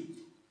obey.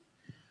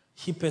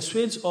 He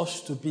persuades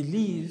us to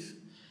believe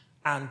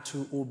and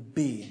to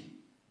obey.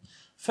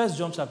 1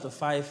 John chapter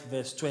 5,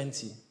 verse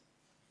 20.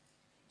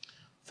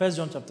 1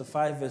 John chapter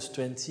 5, verse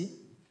 20.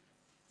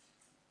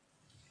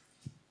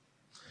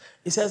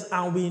 It says,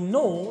 and we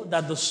know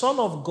that the Son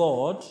of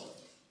God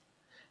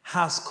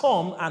has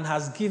come and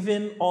has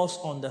given us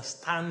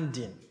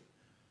understanding.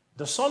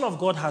 The Son of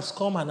God has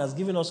come and has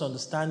given us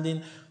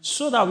understanding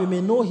so that we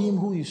may know him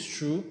who is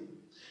true,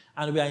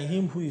 and we are in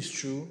him who is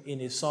true, in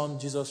his Son,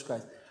 Jesus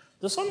Christ.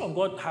 The Son of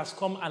God has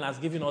come and has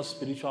given us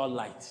spiritual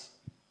light.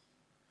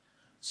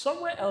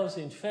 Somewhere else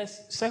in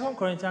 2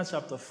 Corinthians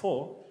chapter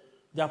 4,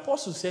 the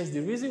apostle says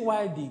the reason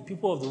why the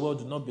people of the world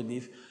do not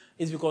believe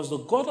is because the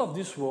God of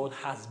this world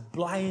has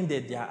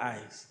blinded their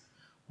eyes.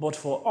 But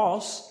for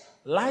us,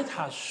 light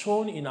has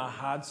shone in our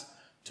hearts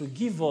to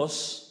give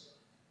us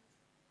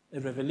a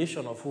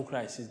revelation of who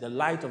Christ is, the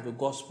light of the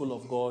gospel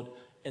of God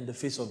in the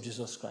face of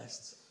Jesus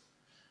Christ.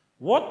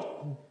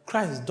 What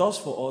Christ does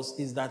for us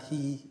is that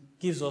he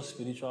gives us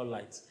spiritual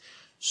light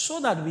so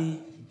that we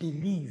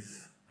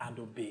believe and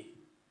obey.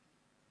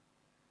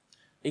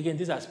 Again,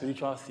 these are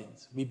spiritual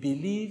things. We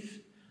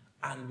believe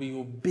and we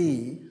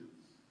obey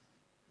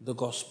the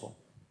gospel.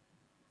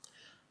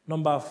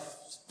 Number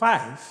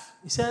 5,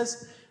 it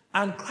says,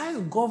 and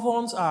Christ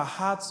governs our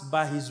hearts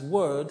by his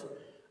word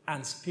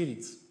and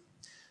spirit.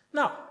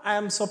 Now, I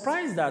am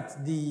surprised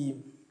that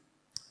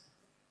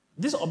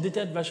this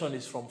updated version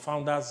is from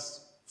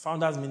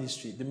Founders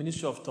Ministry, the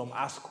ministry of Tom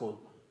Askell.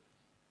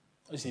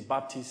 He's a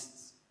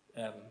Baptist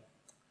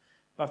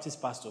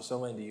pastor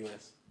somewhere in the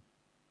US.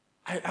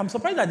 I'm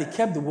surprised that they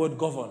kept the word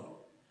govern,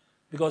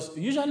 because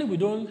usually we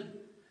don't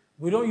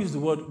use the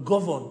word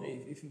govern.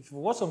 If you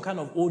watch some kind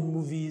of old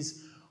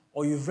movies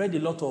or you've read a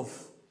lot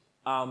of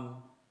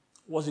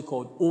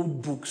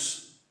old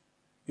books,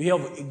 you hear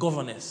of a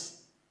governess.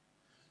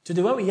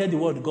 Today, when we hear the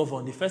word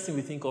govern, the first thing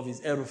we think of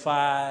is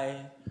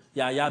Erufai,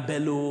 Yaya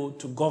Bello,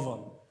 to govern.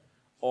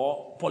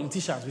 Or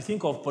politicians. We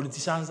think of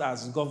politicians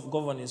as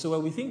governing. So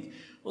when we think,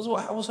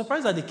 I was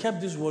surprised that they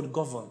kept this word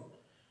govern.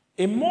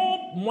 A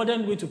more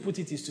modern way to put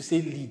it is to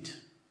say lead.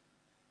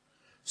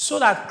 So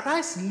that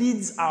Christ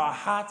leads our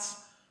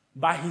hearts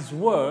by his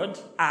word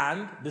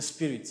and the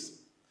Spirit.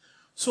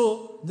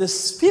 So the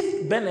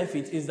 5th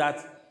benefit is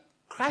that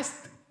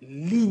Christ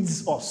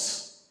leads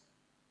us.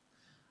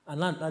 And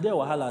now there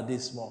wahala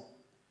this small.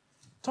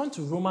 Turn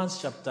to Romans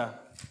chapter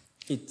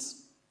 8.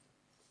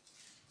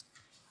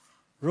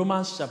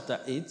 Romans chapter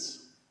 8.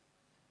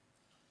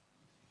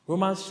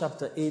 Romans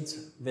chapter 8,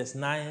 verse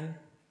 9.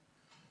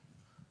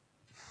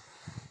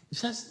 It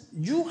says,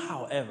 you,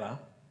 however,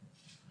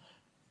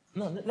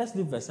 no, let's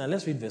leave verse 9.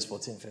 Let's read verse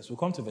 14 first. We'll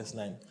come to verse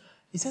 9.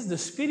 It says, the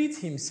Spirit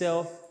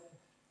himself,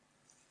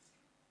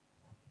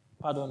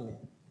 pardon me,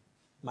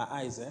 my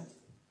eyes,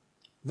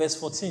 Verse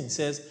 14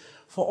 says,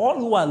 for all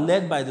who are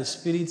led by the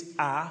Spirit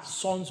are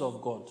sons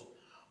of God.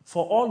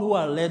 For all who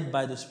are led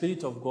by the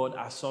Spirit of God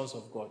are sons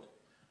of God.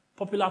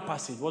 Popular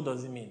passage, what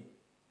does it mean?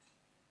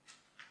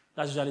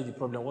 That's usually the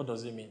problem. What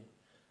does it mean?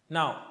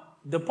 Now,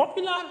 the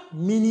popular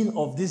meaning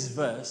of this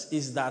verse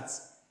is that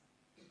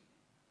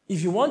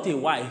if you want a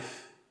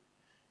wife,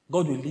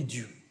 God will lead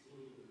you.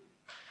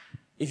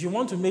 If you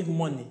want to make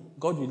money,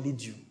 God will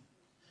lead you.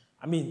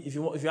 I mean, if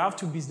you have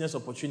 2 business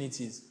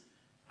opportunities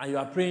and you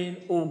are praying,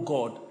 oh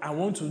God, I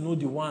want to know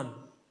the one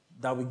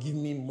that will give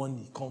me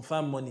money,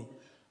 confirm money,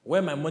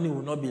 where my money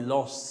will not be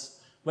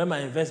lost, where my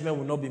investment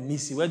will not be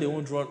missing, where they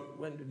won't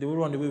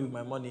run away with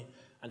my money.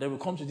 And then we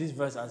come to this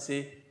verse and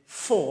say,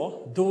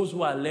 for those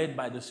who are led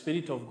by the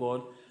Spirit of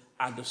God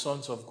are the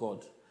sons of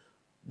God.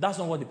 That's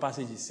not what the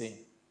passage is saying.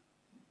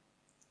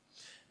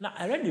 Now,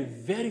 I read a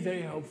very,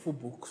 very helpful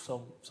book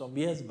some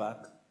years back,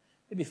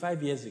 maybe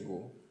 5 years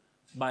ago,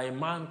 by a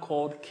man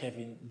called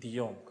Kevin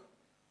DeYoung.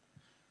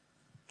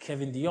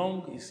 Kevin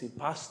DeYoung is a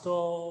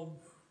pastor.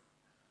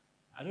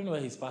 I don't know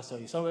where he's pastor.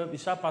 He's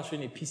started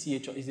pastoring a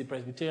PCA church. He's a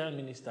Presbyterian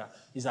minister.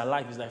 He's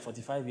alive. He's like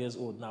 45 years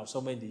old now,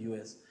 somewhere in the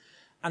US.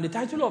 And the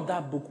title of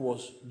that book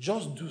was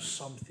Just Do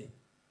Something.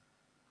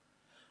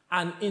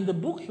 And in the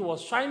book, he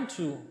was trying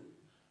to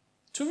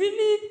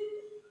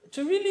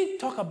really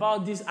talk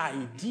about this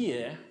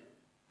idea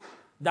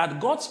that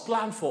God's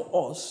plan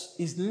for us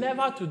is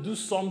never to do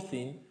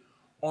something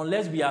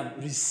unless we have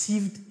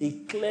received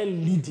a clear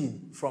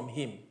leading from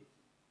him.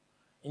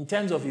 In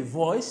terms of a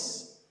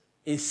voice,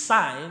 a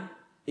sign,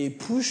 a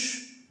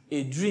push,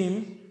 a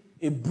dream,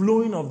 a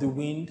blowing of the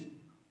wind,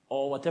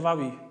 or whatever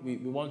we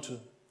want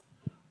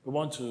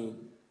to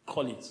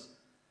call it.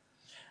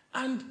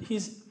 And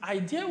his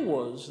idea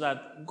was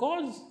that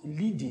God's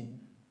leading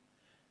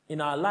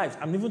in our lives,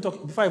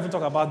 before I even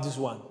talk about this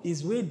one,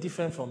 is way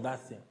different from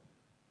that thing.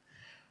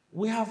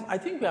 I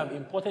think we have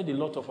imported a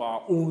lot of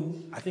our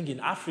own, I think in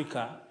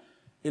Africa,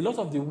 a lot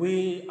of the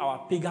way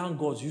our pagan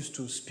gods used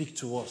to speak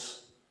to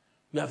us,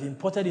 we have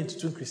imported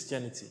into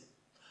Christianity.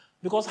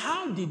 Because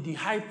how did the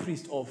high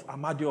priest of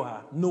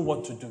Amadioha know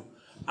what to do?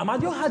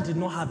 Amadioha did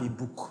not have a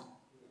book.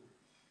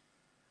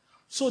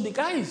 So the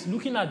guy is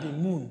looking at the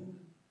moon,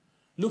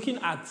 looking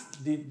at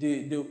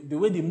the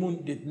way the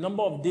moon, the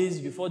number of days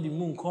before the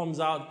moon comes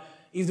out.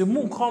 If the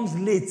moon comes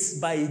late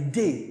by a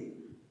day,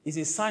 it's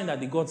a sign that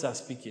the gods are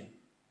speaking.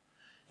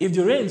 If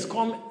the rains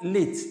come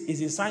late,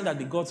 it's a sign that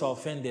the gods are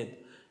offended.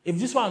 If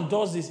this one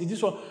does this, if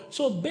this one.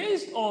 So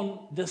based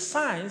on the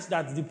signs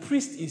that the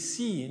priest is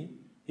seeing,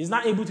 he's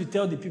not able to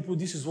tell the people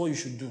this is what you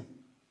should do.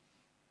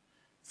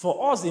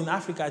 For us in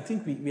Africa, I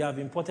think we have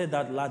imported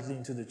that largely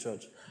into the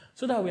church.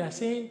 So that we are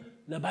saying,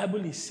 the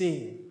Bible is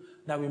saying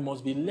that we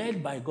must be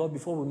led by God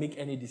before we make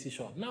any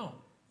decision. Now,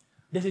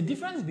 there's a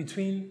difference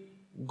between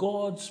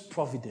God's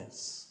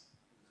providence.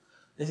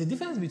 There's a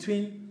difference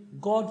between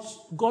God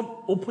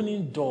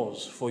opening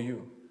doors for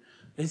you.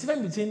 There's a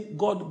difference between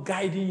God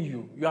guiding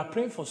you. You are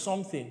praying for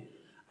something,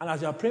 and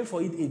as you are praying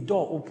for it, a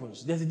door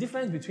opens. There's a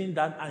difference between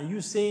that and you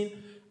saying,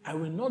 I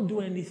will not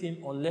do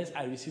anything unless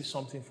I receive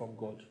something from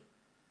God.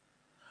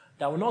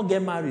 That I will not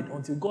get married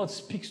until God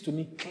speaks to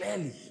me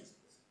clearly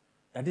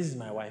that this is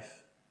my wife.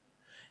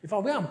 If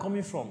where I'm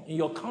coming from, in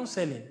your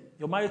counseling,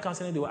 your marriage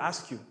counseling, they will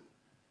ask you,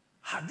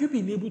 have you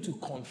been able to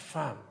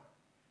confirm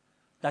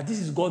that this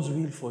is God's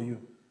will for you?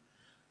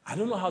 I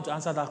don't know how to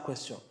answer that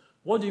question.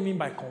 What do you mean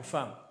by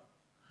confirm?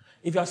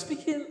 If you are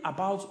speaking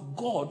about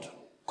God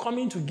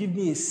coming to give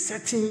me a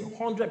certain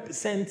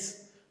 100%,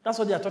 that's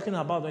what they are talking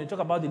about when you talk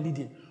about the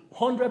leading,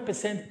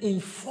 100%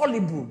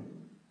 infallible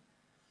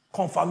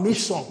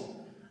confirmation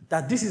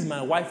that this is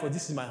my wife or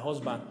this is my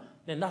husband,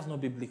 then that's not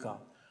biblical.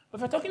 But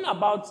if you're talking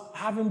about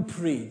having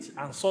prayed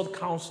and sought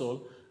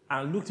counsel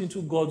and looked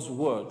into God's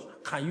word,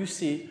 can you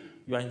say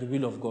you are in the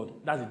will of God?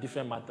 That's a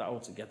different matter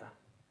altogether.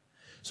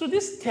 So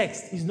this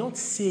text is not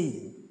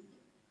saying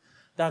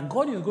that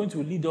God is going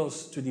to lead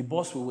us to the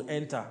bus we will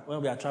enter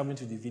when we are traveling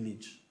to the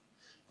village.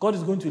 God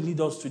is going to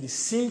lead us to the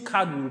SIM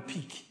card we will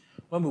pick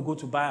when we go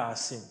to buy our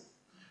SIM.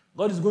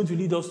 God is going to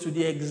lead us to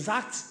the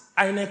exact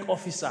INEC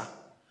officer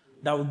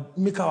that will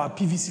make our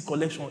PVC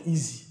collection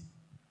easy.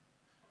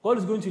 God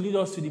is going to lead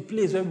us to the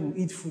place where we will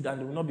eat food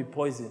and it will not be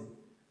poisoned.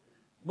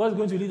 God is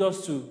going to lead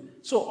us to...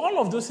 So all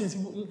of those things,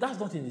 that's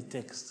not in the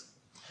text.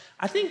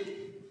 I think,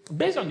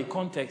 based on the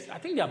context, I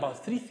think there are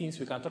about 3 things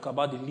we can talk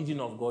about the leading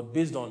of God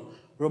based on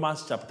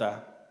Romans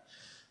chapter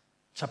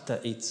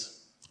 8.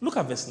 Look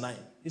at verse 9.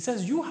 It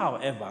says, you,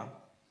 however,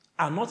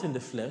 are not in the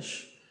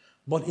flesh,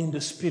 but in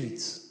the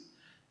Spirit.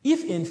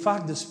 If, in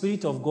fact, the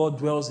Spirit of God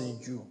dwells in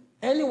you,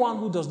 anyone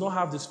who does not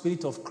have the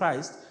Spirit of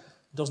Christ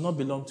does not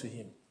belong to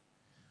him.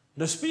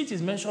 The Spirit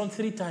is mentioned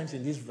 3 times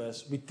in this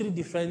verse with 3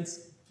 different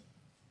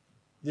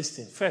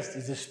things. First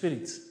is the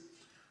Spirit.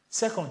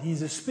 Second, he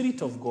is the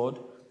Spirit of God.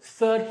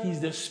 Third, he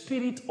is the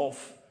Spirit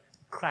of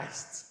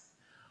Christ.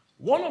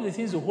 One of the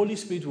things the Holy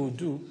Spirit will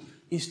do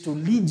is to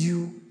lead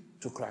you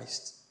to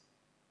Christ.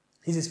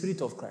 He's the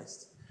Spirit of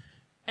Christ.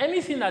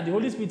 Anything that the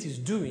Holy Spirit is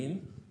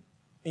doing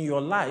in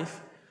your life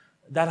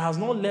that has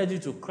not led you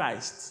to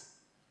Christ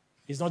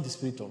is not the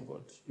Spirit of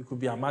God. It could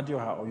be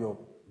Amadioha or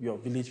your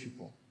village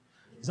people.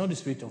 It's not the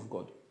Spirit of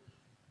God.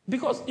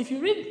 Because if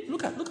you read,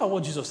 look at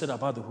what Jesus said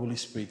about the Holy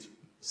Spirit.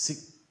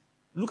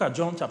 Look at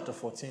John chapter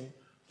 14,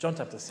 John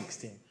chapter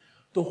 16.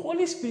 The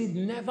Holy Spirit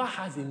never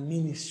has a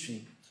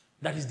ministry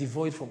that is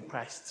devoid from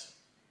Christ.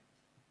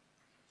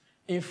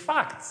 In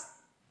fact,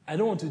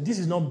 this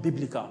is not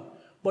biblical.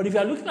 But if you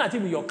are looking at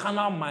it with your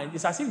carnal mind,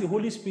 it's as if the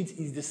Holy Spirit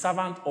is the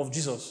servant of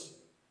Jesus.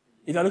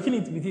 If you are looking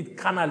at it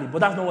carnally, but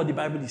that's not what the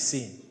Bible is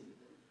saying.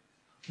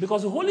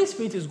 Because the Holy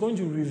Spirit is going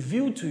to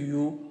reveal to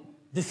you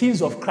the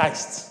things of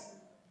Christ.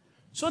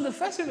 So the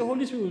first thing the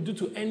Holy Spirit will do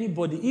to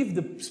anybody, if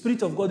the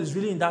Spirit of God is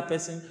really in that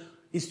person,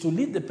 is to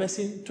lead the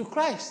person to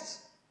Christ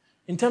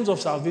in terms of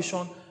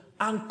salvation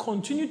and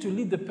continue to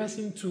lead the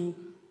person to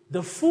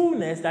the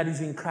fullness that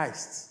is in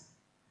Christ.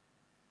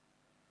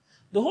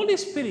 The Holy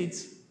Spirit,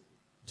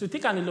 to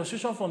take an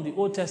illustration from the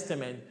Old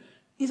Testament,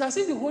 is as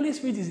if the Holy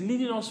Spirit is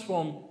leading us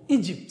from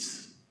Egypt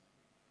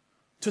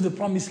to the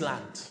promised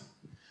land.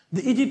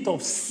 The Egypt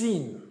of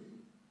sin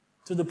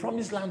to the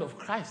promised land of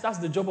Christ. That's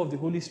the job of the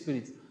Holy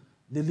Spirit,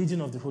 the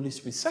leading of the Holy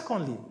Spirit.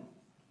 Secondly,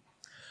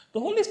 the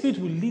Holy Spirit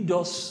will lead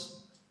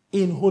us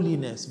in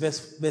holiness.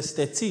 Verse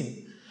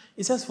 13,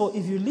 it says, for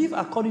if you live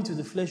according to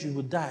the flesh, you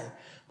will die.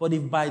 But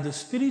if by the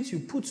Spirit you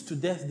put to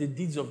death the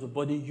deeds of the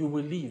body, you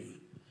will live.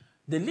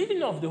 The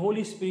leading of the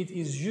Holy Spirit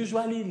is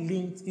usually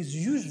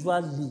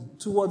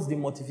towards the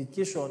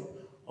mortification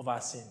of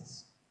our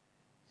sins.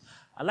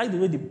 I like the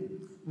way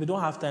we don't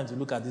have time to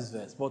look at this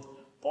verse, but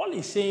Paul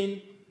is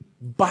saying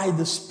by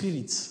the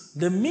Spirit.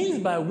 The means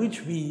by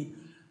which we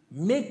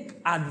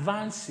make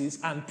advances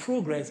and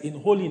progress in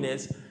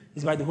holiness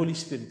is by the Holy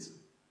Spirit.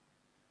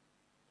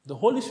 The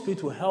Holy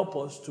Spirit will help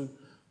us to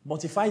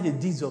mortify the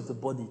deeds of the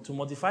body, to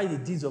mortify the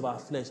deeds of our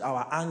flesh,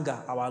 our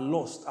anger, our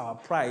lust, our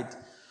pride.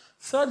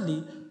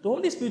 Thirdly, the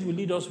Holy Spirit will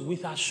lead us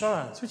with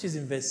assurance, which is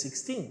in verse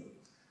 16.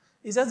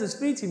 It says the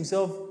Spirit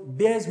himself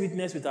bears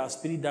witness with our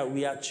spirit that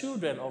we are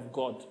children of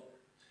God.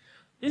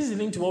 This is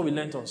linked to what we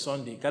learned on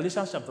Sunday,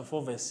 Galatians chapter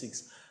 4, verse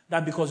 6.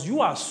 That because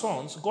you are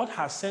sons, God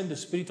has sent the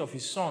Spirit of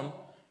his Son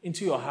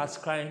into your hearts,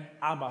 crying,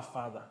 Abba,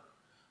 Father.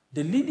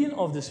 The leading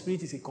of the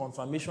Spirit is a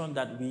confirmation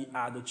that we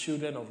are the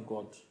children of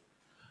God.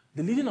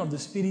 The leading of the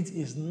Spirit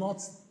is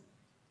not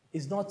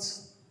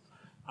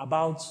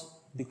about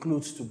the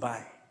clothes to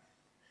buy.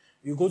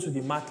 You go to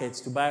the market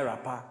to buy a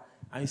wrapper,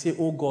 and you say,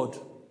 oh God,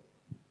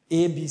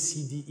 A, B,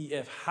 C, D, E,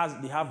 F,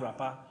 they have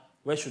wrapper,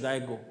 where should I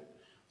go?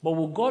 But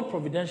will God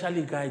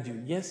providentially guide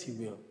you? Yes, he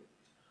will.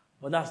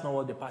 But that's not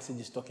what the passage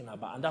is talking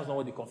about, and that's not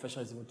what the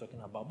confession is even talking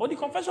about. But the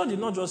confession did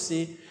not just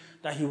say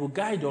that he will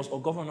guide us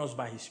or govern us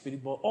by his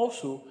Spirit, but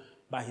also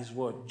by his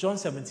word. John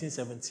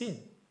 17:17.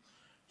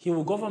 He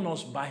will govern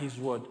us by his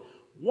word.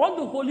 What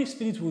the Holy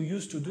Spirit will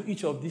use to do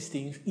each of these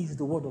things is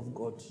the word of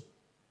God.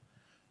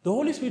 The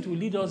Holy Spirit will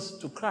lead us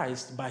to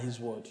Christ by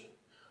his word.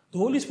 The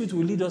Holy Spirit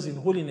will lead us in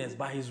holiness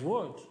by his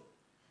word.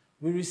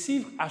 We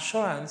receive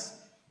assurance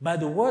by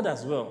the word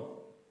as well.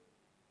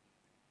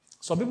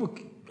 Some people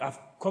have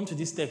come to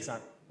this text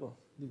and,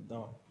 leave that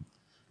one.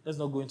 Let's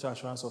not go into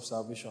assurance of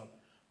salvation.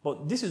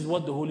 But this is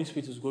what the Holy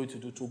Spirit is going to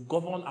do, to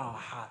govern our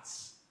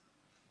hearts,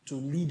 to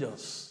lead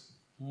us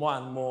more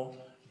and more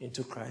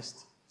into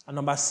Christ. And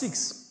number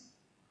 6,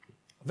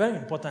 very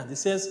important, it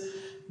says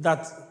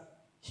that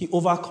he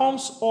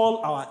overcomes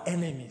all our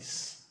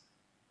enemies.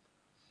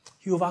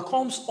 He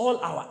overcomes all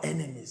our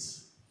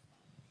enemies.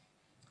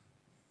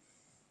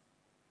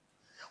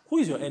 Who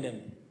is your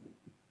enemy?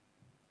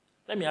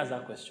 Let me ask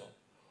that question.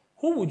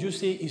 Who would you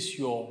say is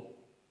your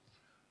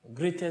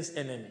greatest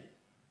enemy?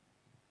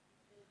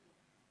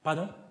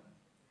 Pardon?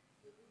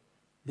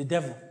 The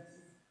devil.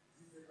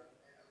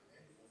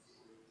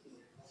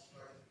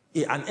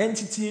 An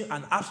entity,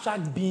 an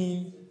abstract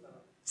being,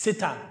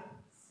 Satan,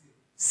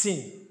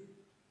 sin,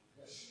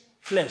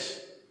 flesh.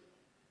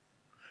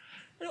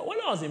 You know, when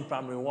I was in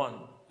primary 1,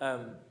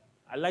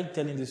 I like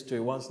telling this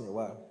story once in a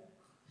while.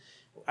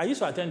 I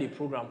used to attend a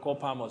program called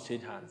Power Must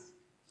Shake Hands.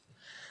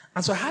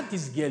 And so I had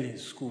this girl in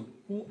school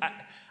who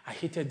I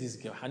hated this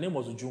girl. Her name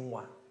was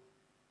Ujungwa.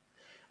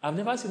 I've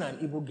never seen an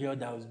Igbo girl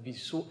that would be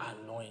so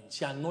annoying.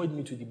 She annoyed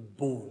me to the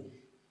bone.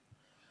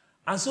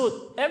 And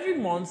so every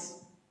month,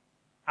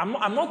 I'm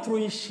not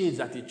throwing shades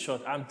at the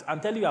church.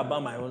 I'm telling you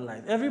about my own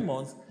life. Every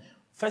month,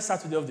 first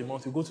Saturday of the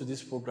month, we go to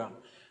this program.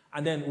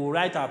 And then we'll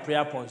write our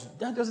prayer points.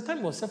 There was a time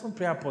it was 7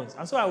 prayer points.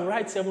 And so I will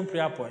write 7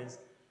 prayer points.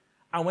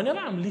 And whenever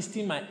I'm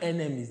listing my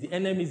enemies, the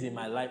enemies in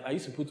my life, I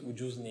used to put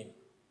Uju's name.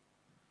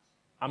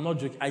 I'm not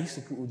joking. I used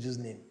to put Uju's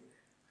name.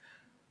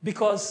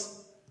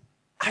 Because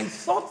I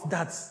thought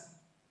that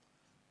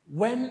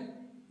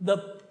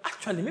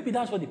actually, maybe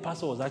that's what the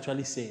pastor was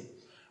actually saying.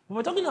 When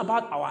we're talking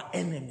about our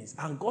enemies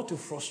and God to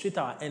frustrate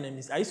our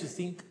enemies, I used to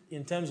think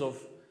in terms of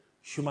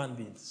human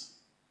beings.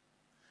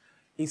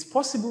 It's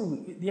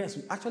possible, yes,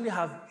 we actually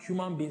have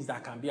human beings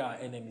that can be our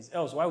enemies.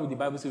 Else, why would the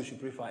Bible say we should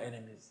pray for our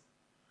enemies?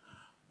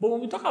 But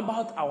when we talk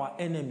about our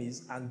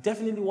enemies, and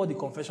definitely what the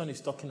confession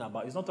is talking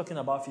about, it's not talking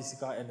about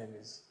physical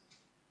enemies.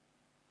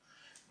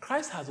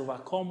 Christ has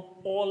overcome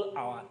all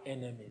our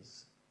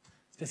enemies,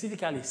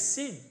 specifically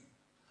sin.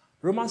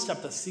 Romans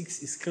chapter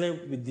 6 is clear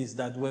with this,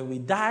 that when we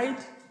died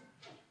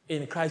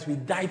in Christ, we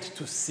died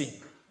to sin.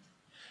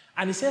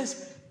 And it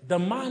says, the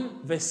man,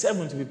 verse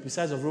 7 to be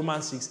precise of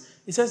Romans 6,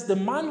 it says, the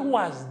man who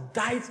has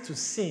died to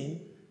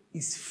sin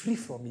is free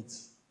from it.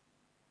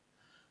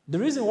 The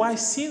reason why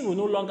sin will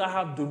no longer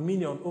have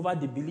dominion over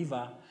the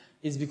believer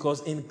is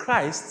because in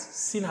Christ,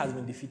 sin has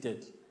been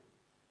defeated.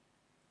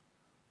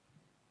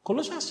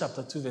 Colossians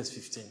chapter 2, verse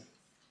 15.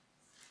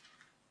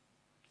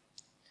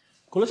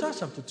 Colossians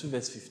chapter 2,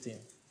 verse 15.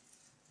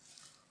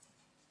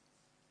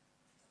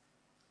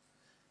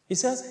 It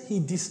says, he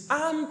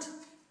disarmed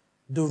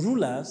the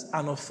rulers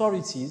and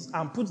authorities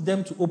and put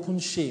them to open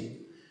shame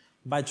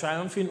by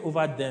triumphing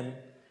over them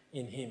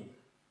in him.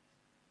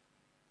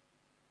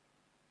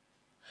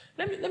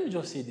 Let me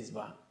just say this,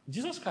 but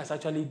Jesus Christ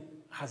actually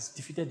has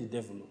defeated the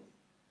devil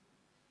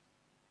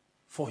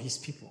for his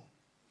people.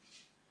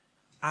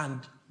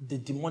 And the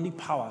demonic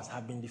powers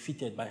have been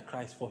defeated by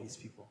Christ for his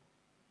people.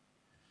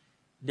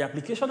 The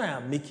application I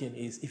am making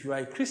is, if you are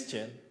a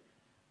Christian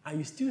and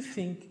you still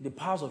think the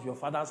powers of your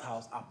father's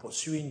house are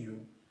pursuing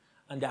you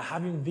and they are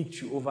having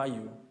victory over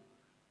you,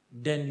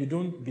 then you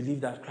don't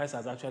believe that Christ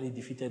has actually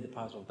defeated the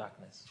powers of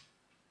darkness.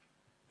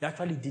 He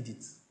actually did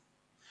it.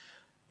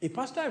 A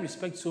pastor I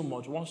respect so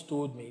much once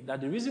told me that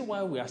the reason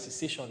why we are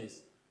cessationists,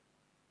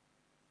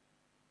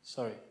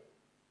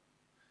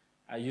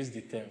 I used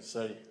the term,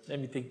 sorry.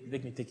 Let me take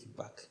it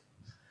back.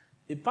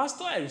 A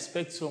pastor I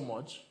respect so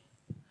much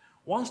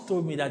once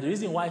told me that the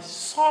reason why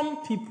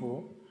some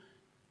people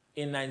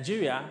in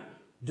Nigeria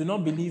do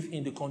not believe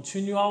in the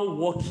continual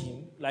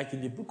working, like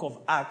in the book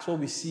of Acts, where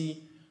we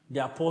see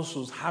the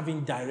apostles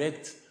having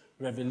direct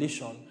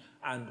revelation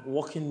and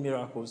working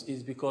miracles,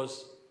 is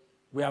because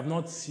we have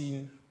not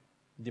seen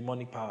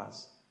demonic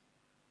powers.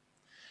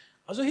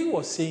 And so he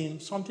was saying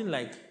something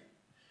like,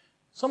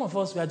 some of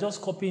us, we are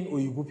just copying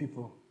Oyibo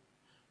people.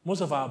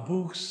 Most of our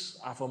books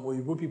are from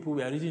Oyibo people.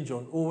 We are reading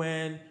John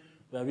Owen.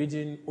 We are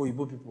reading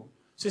Oyibo people.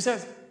 So he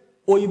says,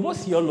 Oyibo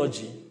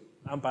theology,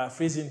 I'm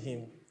paraphrasing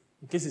him,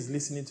 in case he's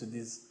listening to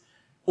this,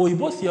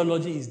 Oyibo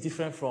theology is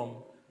different from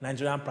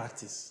Nigerian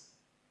practice.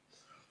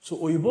 So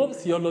Oyibo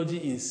theology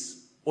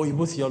is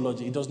Oyibo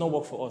theology. It does not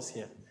work for us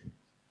here.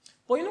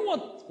 But you know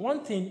what?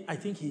 One thing I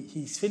think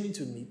he's failing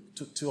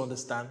to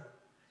understand,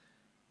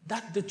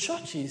 that the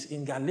churches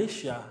in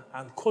Galatia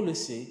and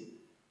Colossae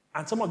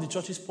and some of the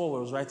churches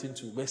Paul was writing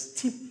to were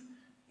steeped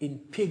in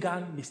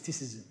pagan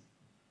mysticism.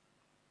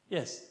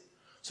 Yes.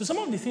 So some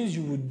of the things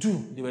you would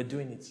do, they were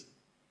doing it.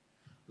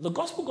 The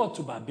gospel got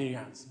to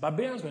barbarians.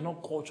 Barbarians were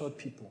not cultured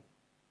people.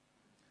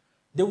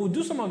 They would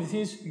do some of the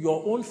things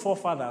your own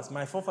forefathers,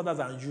 my forefathers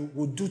and you,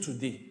 would do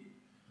today.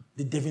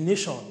 The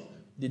divination,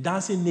 the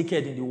dancing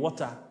naked in the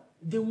water,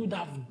 they would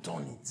have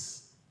done it.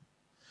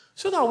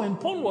 So that when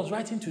Paul was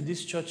writing to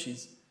these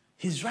churches,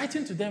 he's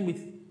writing to them with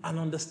an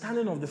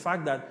understanding of the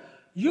fact that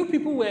you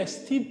people were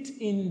steeped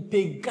in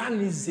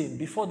paganism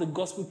before the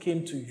gospel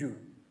came to you.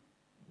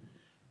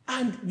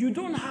 And you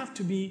don't have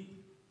to be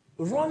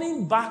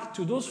running back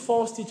to those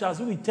false teachers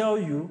who will tell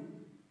you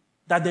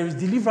that there is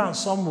deliverance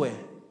somewhere.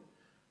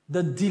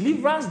 The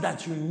deliverance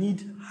that you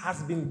need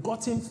has been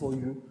gotten for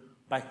you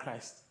by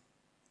Christ.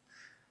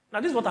 Now,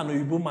 this is what an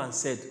Oyibo man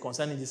said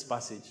concerning this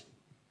passage.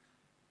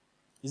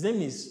 His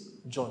name is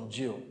John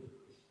Gill.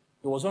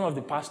 He was one of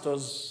the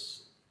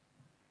pastors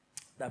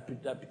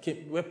that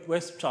became, where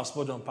Charles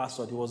Spurgeon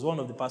pastored. He was one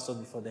of the pastors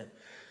before then.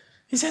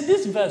 He said,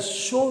 this verse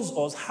shows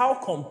us how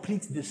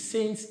complete the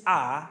saints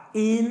are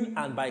in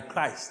and by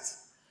Christ,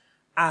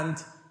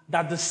 and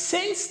that the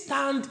saints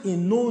stand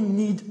in no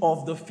need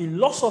of the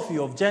philosophy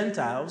of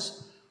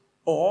Gentiles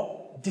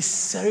or the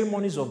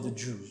ceremonies of the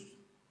Jews.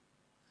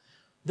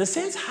 The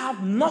saints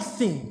have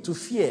nothing to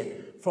fear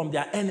from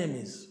their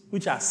enemies,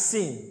 which are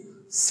sin,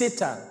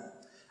 Satan,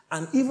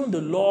 and even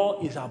the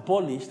law is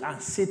abolished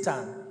and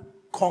Satan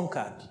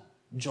conquered.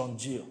 John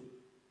Gill.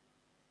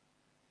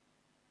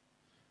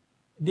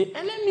 The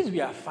enemies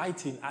we are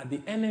fighting are the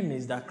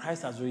enemies that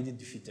Christ has already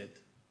defeated.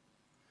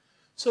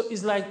 So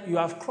it's like you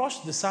have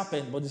crushed the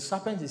serpent, but the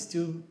serpent is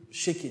still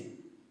shaking.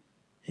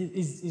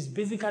 He's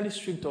basically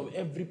stripped of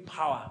every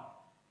power.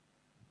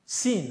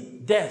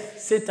 Sin, death,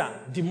 Satan,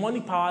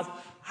 demonic powers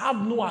have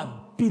no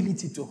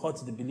ability to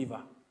hurt the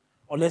believer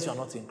unless you are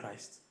not in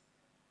Christ.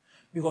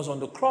 Because on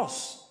the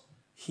cross,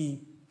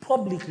 he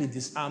publicly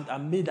disarmed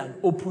and made an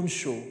open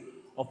show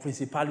of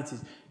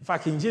principalities. In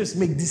fact, King James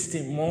make this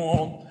thing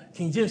more.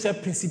 King James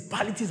said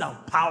principalities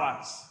and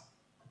powers.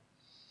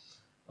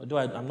 Although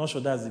I'm not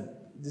sure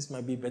this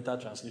might be a better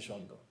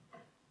translation though.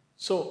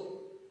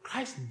 So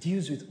Christ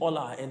deals with all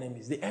our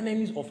enemies, the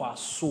enemies of our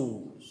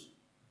souls.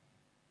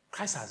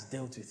 Christ has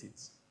dealt with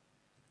it.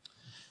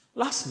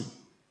 Lastly,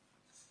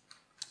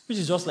 which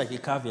is just like a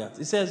caveat,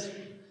 it says,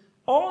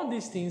 all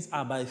these things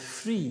are by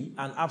free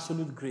and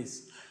absolute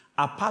grace,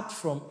 apart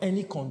from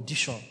any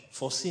condition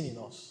foreseen in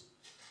us.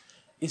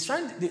 It's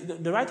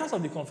the writers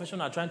of the confession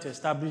are trying to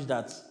establish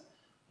that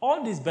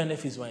all these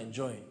benefits we're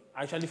enjoying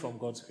are actually from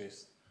God's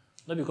grace,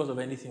 not because of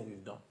anything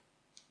we've done.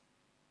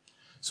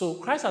 So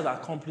Christ has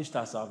accomplished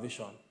our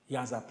salvation. He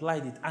has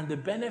applied it. And the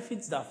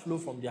benefits that flow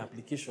from the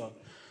application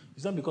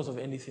is not because of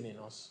anything in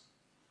us.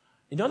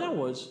 In other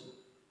words,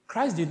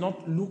 Christ did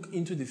not look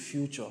into the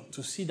future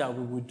to see that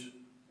we would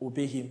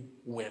obey him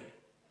well,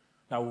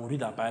 that we will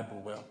read our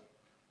Bible well,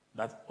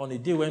 that on a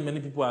day when many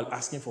people are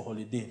asking for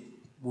holiday,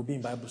 we'll be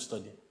in Bible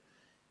study.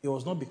 It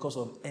was not because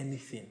of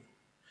anything.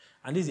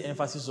 And this is the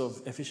emphasis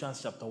of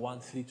Ephesians chapter 1,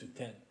 3 to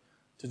 10.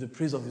 To the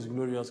praise of his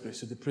glorious grace,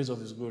 to the praise of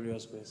his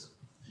glorious grace.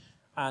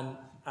 And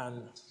I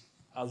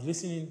was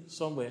listening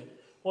somewhere.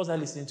 What was I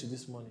listening to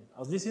this morning? I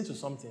was listening to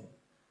something.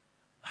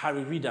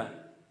 Harry Reader.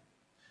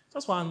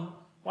 Just one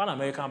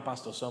American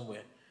pastor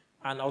somewhere.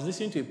 And I was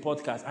listening to a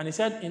podcast. And he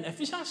said, in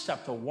Ephesians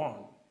chapter 1,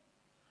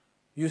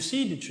 you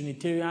see the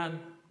Trinitarian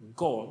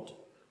God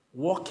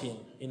working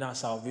in our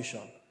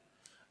salvation.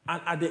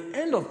 And at the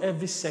end of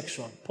every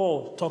section,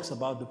 Paul talks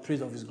about the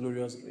praise of his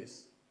glorious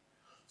grace.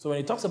 So when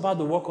he talks about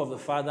the work of the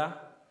Father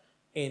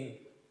in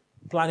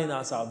planning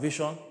our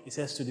salvation, he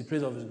says to the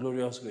praise of his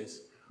glorious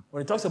grace.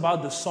 When he talks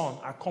about the Son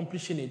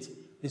accomplishing it,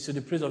 it's to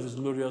the praise of his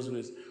glorious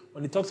grace.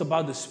 When he talks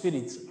about the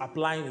Spirit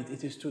applying it,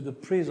 it is to the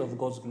praise of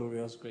God's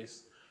glorious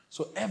grace.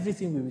 So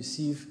everything we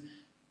receive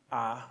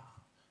are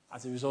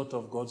as a result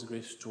of God's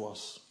grace to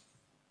us,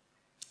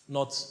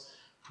 not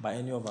by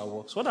any of our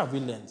works. What have we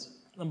learned?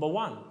 Number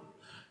one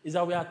is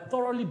that we are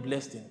thoroughly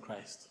blessed in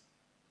Christ.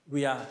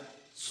 We are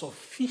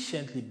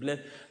sufficiently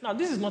blessed. Now,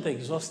 this is not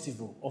exhaustive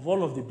of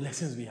all of the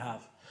blessings we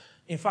have.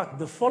 In fact,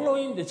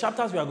 the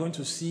chapters we are going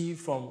to see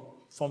from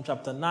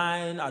chapter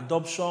 9,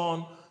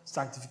 adoption,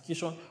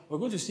 sanctification. We're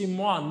going to see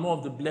more and more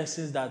of the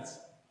blessings that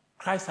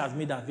Christ has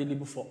made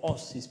available for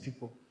us, his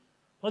people.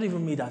 Not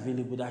even made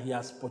available, that he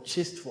has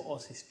purchased for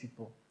us, his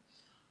people.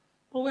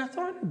 But we are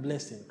thoroughly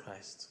blessed in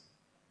Christ.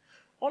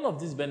 All of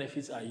these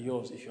benefits are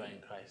yours if you are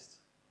in Christ.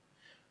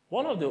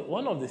 One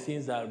of the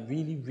things that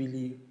really,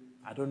 really,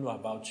 I don't know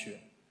about you,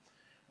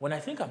 when I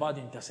think about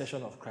the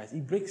intercession of Christ,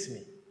 it breaks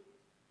me.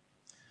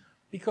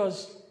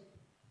 Because,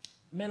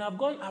 man, I've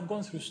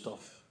gone through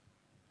stuff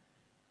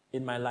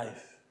in my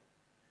life.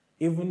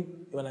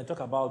 Even when I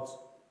talk about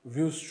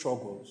real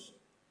struggles.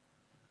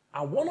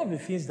 And one of the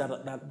things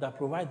that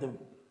provide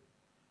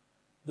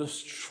the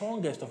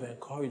strongest of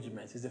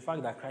encouragement is the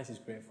fact that Christ is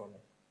praying for me.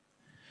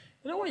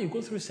 You know, when you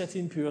go through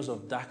certain periods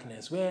of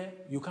darkness where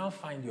you can't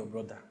find your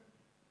brother,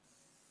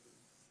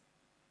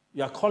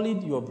 you are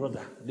calling your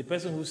brother, the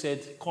person who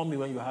said, call me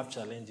when you have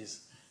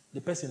challenges. The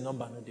person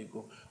number, no, they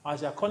go.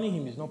 As you are calling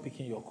him, he's not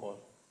picking your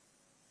call.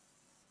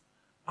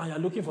 And you're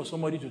looking for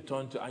somebody to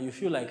turn to, and you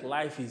feel like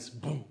life is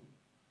boom.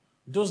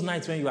 Those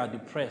nights when you are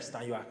depressed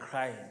and you are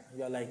crying,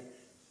 you are like,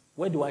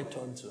 where do I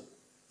turn to?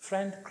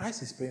 Friend,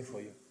 Christ is praying for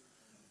you.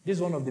 This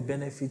is one of the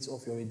benefits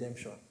of your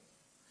redemption.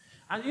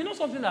 And you know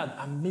something that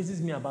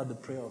amazes me about the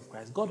prayer of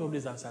Christ? God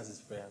always answers his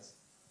prayers.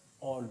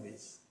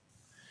 Always.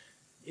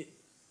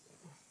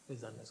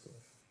 Where's that next going?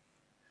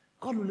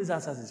 God always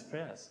answers his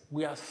prayers.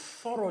 We are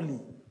thoroughly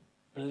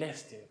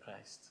blessed in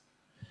Christ.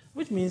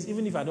 Which means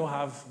even if I don't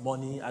have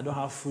money, I don't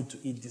have food to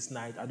eat this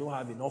night, I don't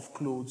have enough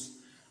clothes,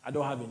 I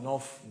don't have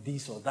enough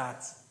this or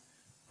that,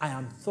 I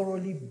am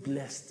thoroughly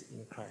blessed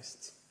in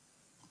Christ.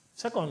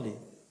 Secondly,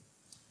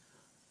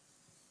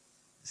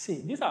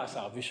 see, this our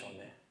salvation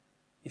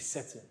is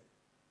certain.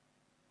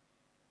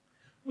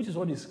 Which is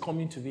what is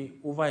coming to me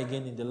over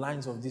again in the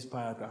lines of this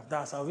paragraph. That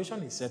our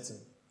salvation is certain.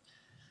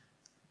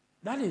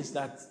 That is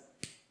that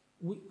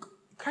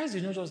Christ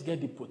did not just get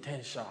the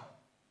potential.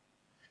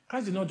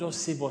 Christ did not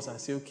just save us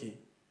and say,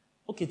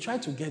 okay, try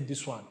to get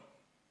this one.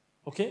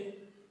 Okay,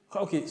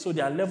 so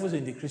there are levels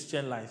in the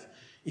Christian life.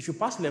 If you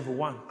pass level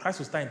 1, Christ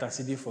will start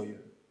interceding for you.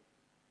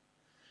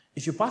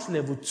 If you pass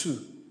level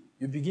 2,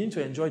 you begin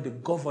to enjoy the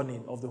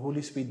governing of the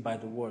Holy Spirit by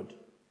the word.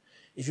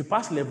 If you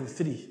pass level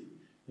 3,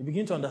 you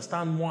begin to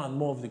understand more and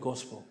more of the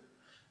gospel.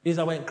 It is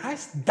that when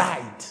Christ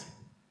died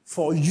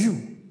for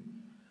you,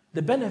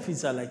 the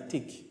benefits are like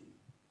take.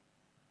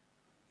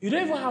 You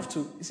don't even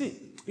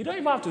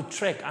have to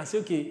trek and say,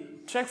 okay,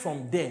 trek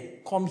from there,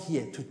 come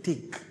here to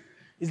take.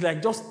 It's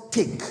like just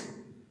take.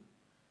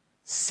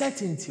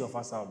 Certainty of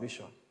our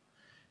salvation.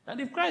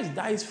 And if Christ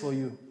dies for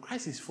you,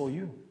 Christ is for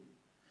you.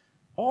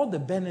 All the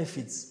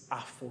benefits are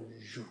for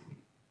you.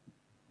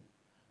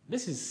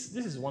 This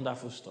is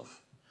wonderful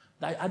stuff.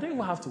 I don't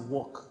even have to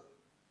walk.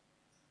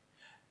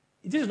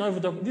 This is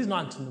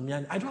not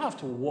antinomian. I don't have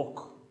to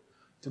walk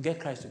to get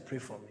Christ to pray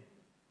for me,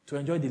 to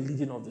enjoy the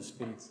leading of the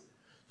Spirit,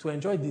 to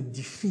enjoy the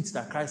defeat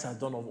that Christ has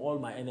done of all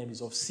my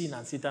enemies, of sin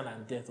and Satan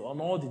and death, on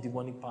all the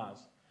demonic powers,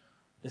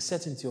 the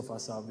certainty of our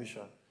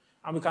salvation.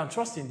 And we can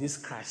trust in this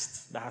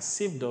Christ that has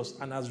saved us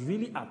and has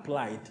really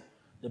applied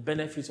the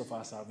benefits of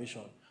our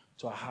salvation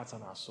to our hearts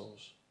and our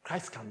souls.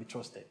 Christ can be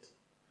trusted.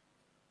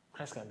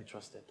 Christ can be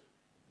trusted. Do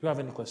you have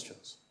any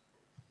questions?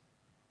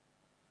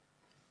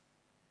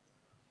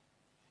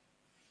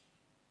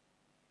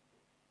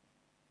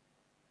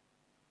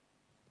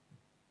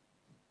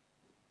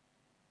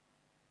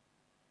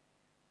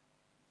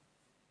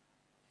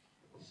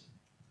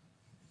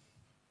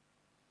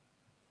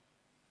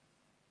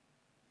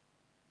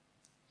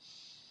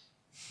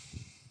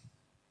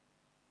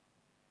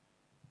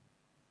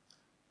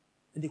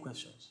 Any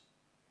questions?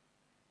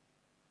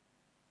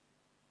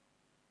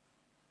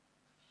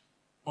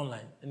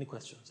 Online, any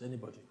questions?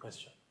 Anybody?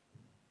 Question?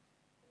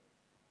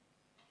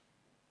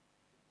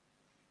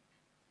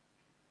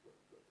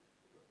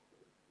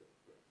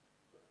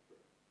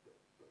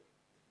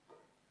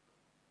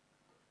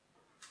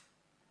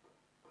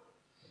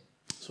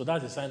 So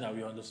that's a sign that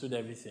we understood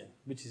everything,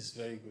 which is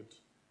very good.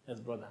 Yes,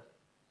 brother.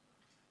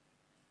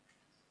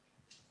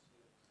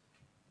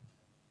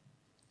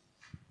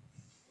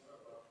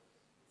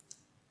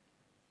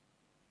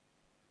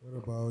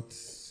 What about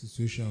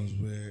situations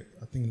where,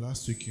 I think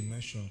last week you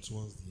mentioned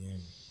towards the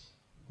end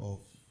of,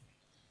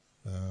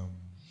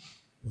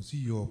 was it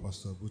you or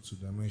Pastor Butu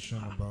that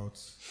mentioned about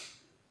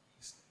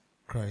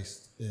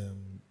Christ,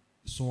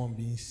 someone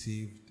being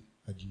saved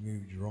at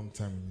maybe the wrong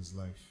time in his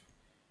life?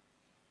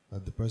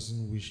 That the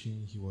person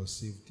wishing he was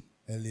saved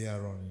earlier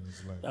on in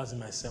his life. That was in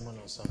my sermon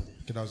on Sunday.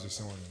 Okay, that was your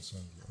sermon on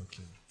Sunday,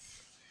 okay.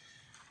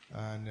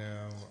 And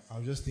I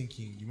was just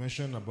thinking, you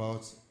mentioned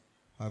about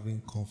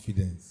having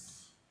confidence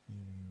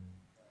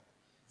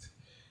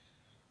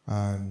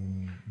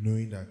and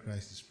knowing that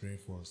Christ is praying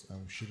for us,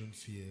 and we shouldn't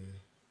fear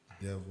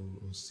the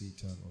devil or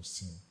Satan or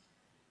sin.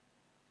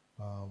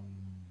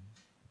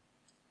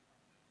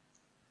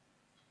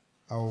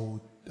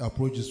 I'll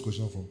approach this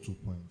question from 2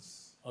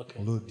 points. Okay.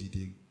 Although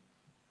the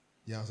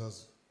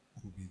answers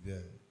could be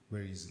there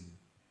very easily.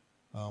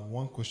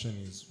 One question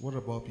is, what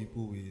about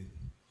people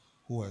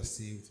who are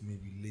saved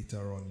maybe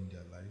later on in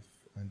their life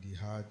and they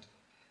had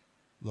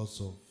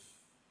lots of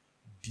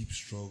deep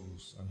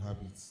struggles and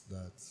habits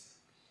that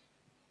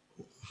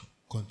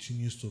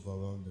continues to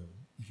overwhelm them,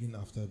 even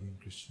after being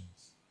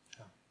Christians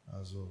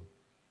as well.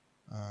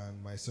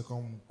 And my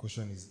second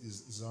question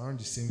is around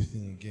the same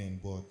thing again,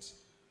 but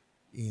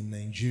in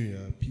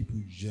Nigeria,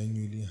 people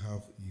genuinely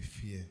have a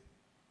fear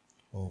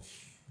of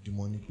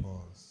demonic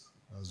powers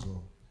as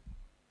well.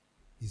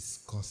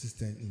 It's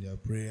consistent in their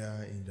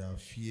prayer, in their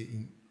fear.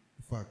 In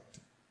fact,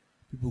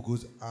 people go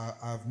to,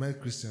 I've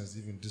met Christians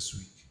even this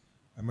week.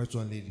 I met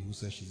one lady who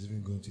said she's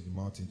even going to the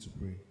mountain to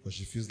pray because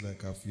she feels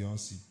like her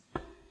fiancé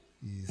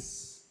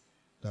is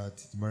that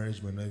the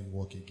marriage might not even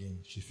work again.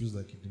 She feels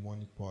like a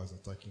demonic power is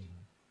attacking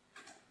her.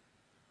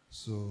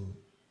 So,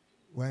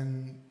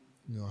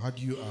 how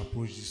do you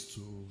approach these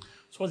two?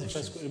 So, what's the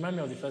first? Remind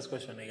me of the first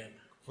question again.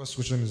 First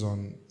question is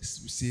on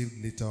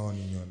saved later on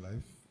in your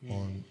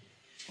life,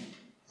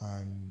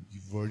 and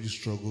you've already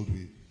struggled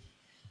with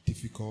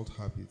difficult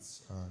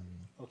habits and.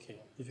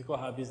 Okay, difficult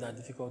habits that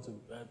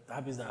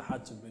habits that are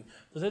hard to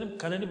break.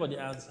 Can anybody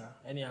answer?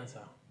 Any answer?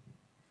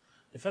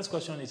 The first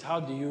question is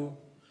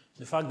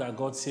the fact that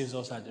God saves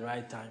us at the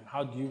right time.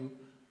 How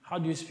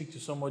do you speak to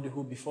somebody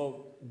who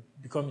before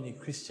becoming a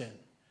Christian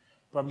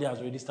probably has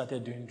already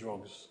started doing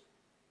drugs?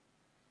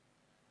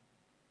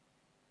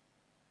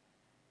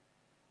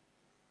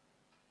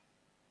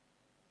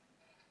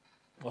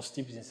 Or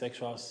steeped in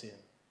sexual sin?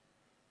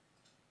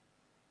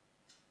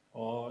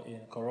 Or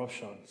in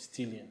corruption,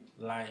 stealing,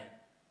 lying?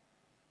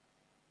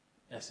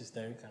 Yes, Sister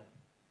Erika.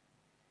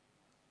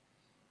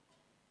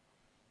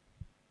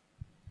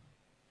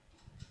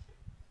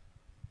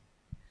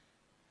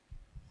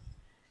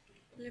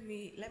 Let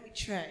me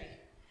try.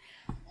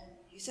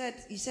 You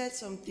said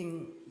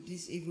something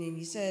this evening.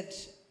 You said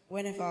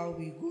whenever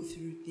we go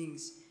through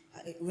things,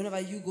 whenever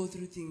you go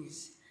through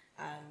things,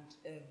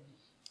 and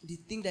the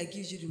thing that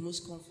gives you the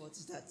most comfort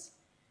is that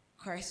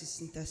Christ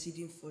is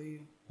interceding for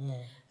you.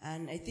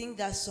 And I think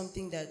that's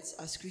something that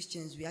as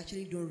Christians we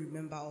actually don't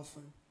remember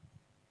often.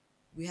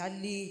 We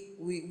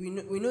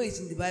know it's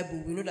in the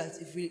Bible. We know that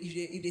if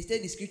they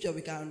state the scripture,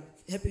 we can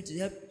help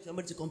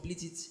somebody to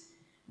complete it.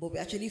 But we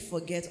actually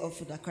forget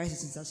often that Christ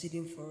is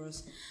interceding for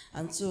us.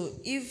 And so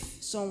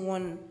if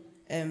someone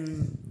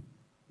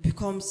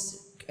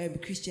becomes a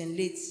Christian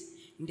late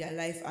in their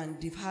life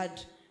and they've had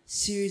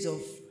series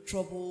of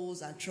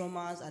troubles and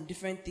traumas and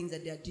different things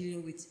that they are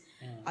dealing with,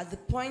 at the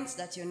point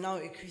that you're now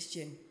a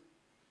Christian,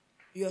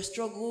 your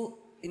struggle,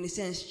 in a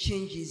sense,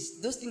 changes.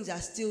 Those things are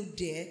still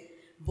there,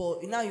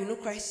 but now you know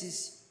Christ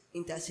is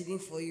interceding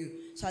for you.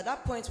 So at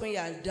that point when you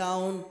are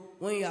down,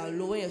 when you are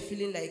low, when you're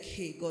feeling like,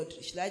 hey, God,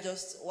 should I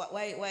just,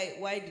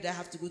 why did I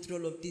have to go through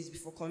all of this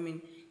before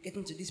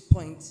getting to this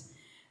point?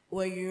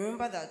 When you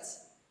remember that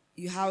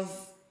you have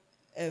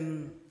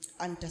an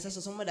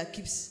intercessor, someone that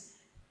keeps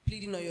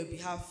pleading on your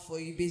behalf for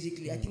you,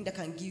 basically, I think that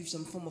can give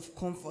some form of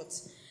comfort.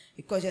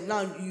 Because you're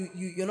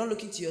not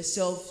looking to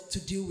yourself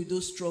to deal with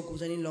those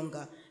struggles any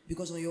longer.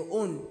 Because on your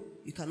own,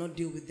 you cannot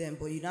deal with them.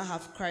 But you now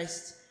have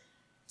Christ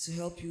to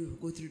help you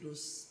go through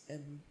those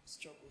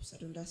struggles.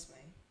 I don't. That's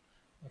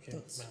my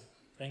thoughts. Ma'am.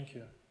 Thank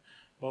you.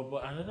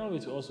 But another way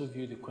to also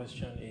view the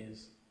question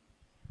is,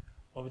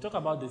 when we talk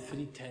about the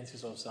 3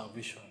 tenses of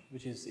salvation,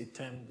 which is a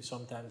term we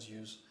sometimes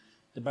use,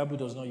 the Bible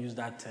does not use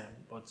that term,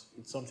 but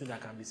it's something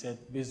that can be said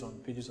based on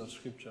pages of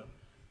scripture,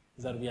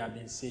 is that we have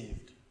been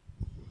saved,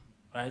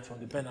 right, from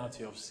the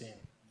penalty of sin.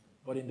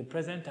 But in the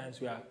present time,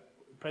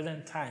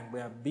 we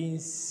are being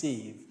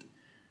saved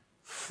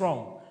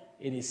from,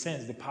 in a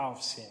sense, the power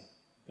of sin.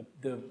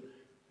 The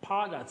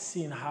power that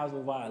sin has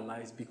over our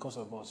lives because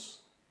of us.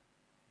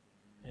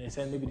 In a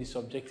sense, maybe the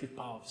subjective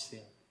power of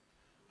sin.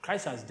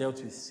 Christ has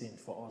dealt with sin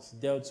for us,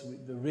 dealt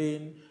with the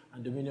reign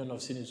and dominion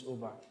of sin is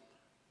over.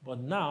 But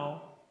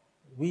now,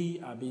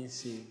 we are being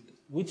saved,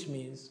 which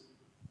means,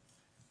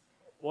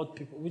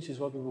 which is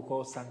what people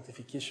call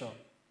sanctification.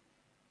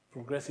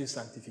 Progressive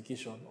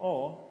sanctification,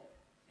 or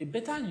a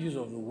better use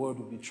of the word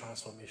would be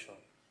transformation.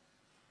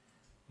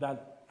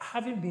 That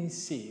having been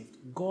saved,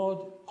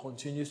 God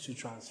continues to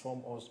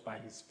transform us by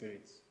His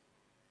Spirit.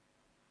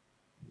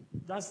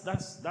 That's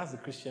the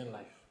Christian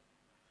life.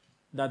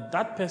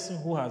 That person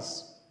who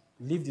has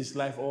lived his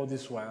life all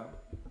this while,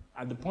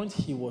 at the point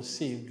he was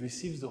saved,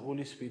 receives the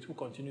Holy Spirit who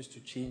continues to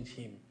change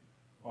him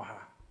or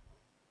her.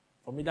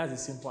 For me, that's a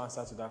simple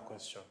answer to that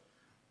question.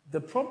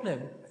 The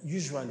problem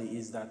usually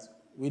is that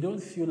we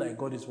don't feel like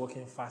God is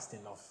working fast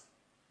enough.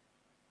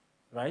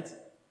 Right?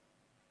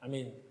 I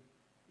mean,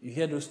 you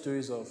hear those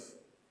stories of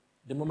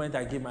the moment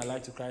I gave my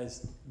life to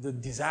Christ, the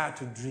desire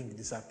to drink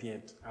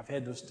disappeared. I've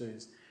heard those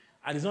stories.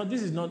 And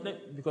this is not,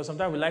 because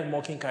sometimes we like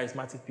mocking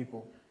charismatic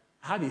people.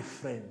 I have a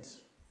friend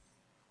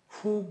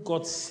who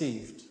got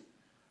saved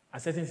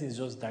and certain things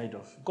just died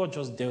off. God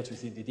just dealt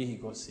with it the day he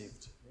got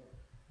saved.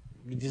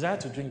 The desire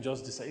to drink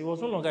just disappeared. He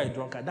was no longer a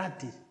drunkard that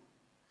day.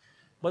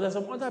 But there's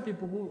some other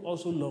people who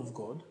also love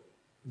God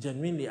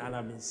genuinely and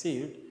have been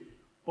saved,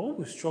 but who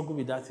will struggle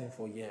with that thing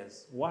for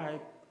years. Why?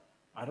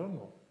 I don't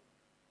know.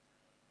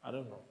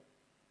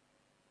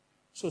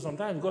 So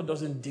sometimes God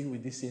doesn't deal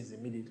with these things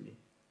immediately.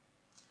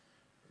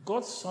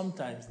 God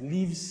sometimes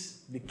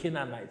leaves the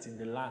Canaanites in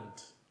the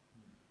land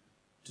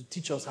to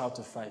teach us how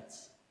to fight,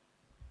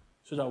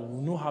 so that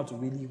we know how to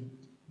really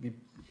be.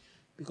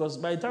 Because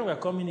by the time we're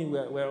coming in,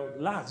 we're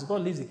lax.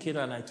 God leaves the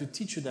Canaanite to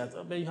teach you that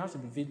you have to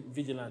be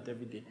vigilant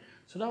every day.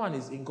 So that one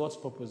is in God's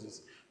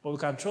purposes. But we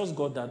can trust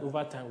God that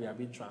over time we are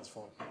being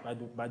transformed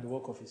by the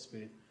work of His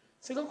Spirit.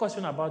 Second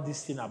question about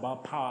this thing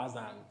about powers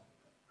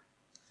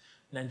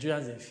and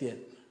Nigerians in fear.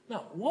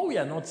 Now, what we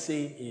are not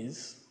saying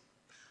is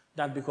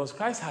that because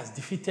Christ has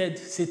defeated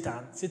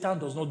Satan, Satan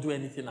does not do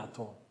anything at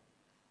all.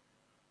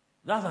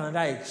 That's another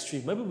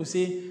extreme. When people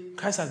say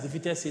Christ has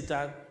defeated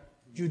Satan,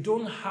 you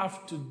don't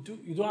have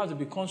to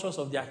be conscious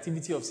of the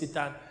activity of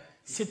Satan.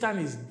 Satan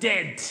is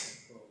dead.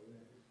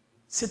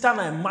 Satan,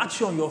 I match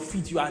you on your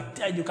feet. You are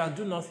dead. You can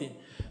do nothing.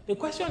 The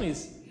question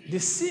is, the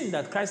sin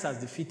that Christ has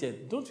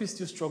defeated, don't we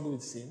still struggle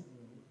with sin?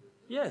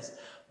 Yes.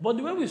 But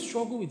the way we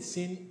struggle with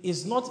sin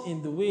is not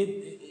in the way,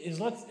 it's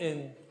not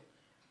in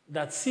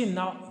that sin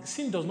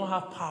does not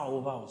have power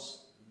over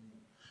us.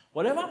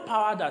 Whatever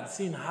power that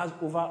sin has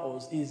over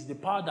us is the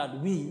power that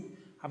we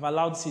have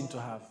allowed sin to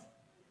have.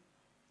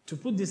 To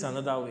put this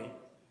another way,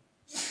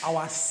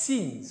 our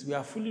sins, we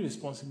are fully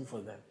responsible for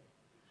them.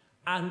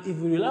 And if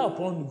we rely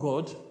upon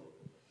God,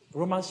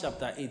 Romans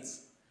chapter 8,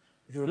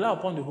 if you rely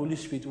upon the Holy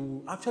Spirit, we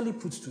will actually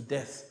put to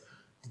death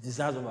the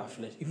desires of our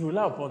flesh. If you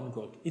rely upon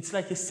God, it's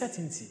like a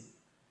certainty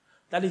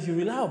that if you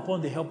rely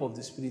upon the help of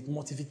the Spirit,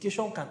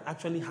 mortification can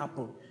actually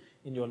happen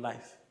in your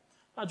life.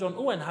 Now, John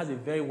Owen has a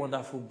very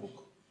wonderful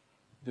book,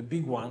 the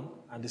big one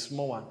and the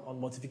small one, on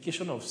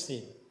mortification of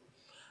sin.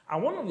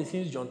 And one of the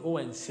things John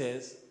Owen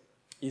says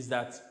is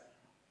that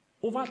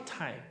over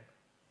time,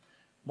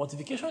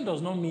 mortification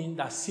does not mean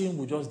that sin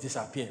will just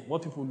disappear,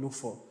 what people look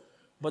for,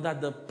 but that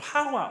the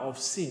power of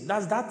sin,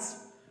 that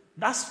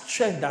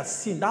strength that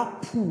sin,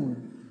 that pull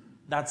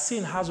that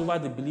sin has over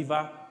the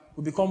believer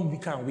will become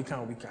weaker and weaker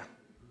and weaker.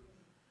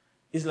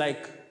 It's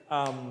like,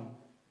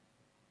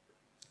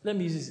 let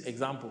me use this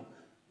example.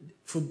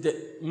 For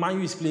the Man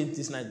U is playing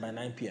this night by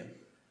 9 p.m.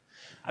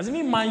 As I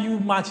mean, Man U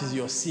match is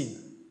your sin.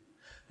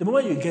 The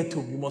moment you get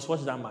home, you must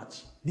watch that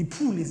match. The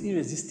pull is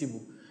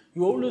irresistible.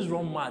 You always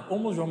run mad,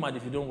 almost run mad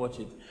if you don't watch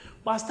it.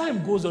 But as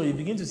time goes on, you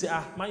begin to say,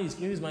 Man U is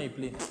playing, Man U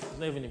playing. It's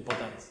not even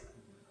important.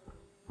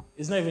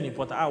 It's not even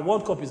important.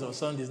 World Cup is on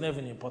Sunday, it's not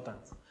even important.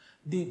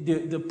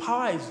 The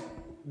power is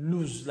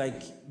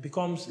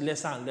becomes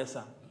lesser and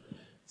lesser.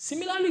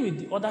 Similarly with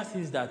the other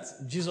things that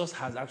Jesus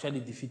has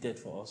actually defeated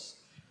for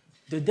us,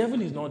 the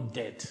devil is not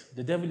dead.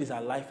 The devil is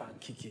alive and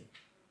kicking.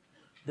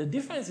 The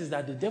difference is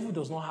that the devil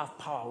does not have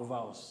power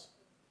over us.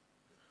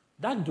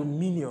 That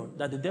dominion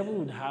that the devil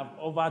would have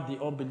over the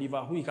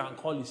unbeliever, who he can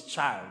call his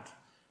child,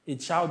 a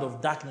child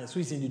of darkness, who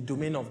is in the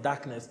domain of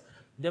darkness,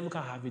 the devil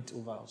can't have it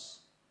over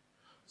us.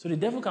 So the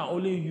devil can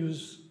only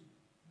use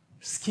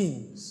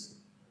schemes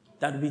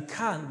that we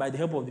can, by the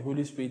help of the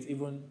Holy Spirit,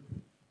 even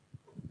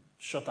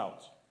shut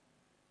out.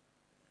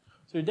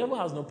 So the devil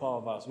has no power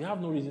over us. We have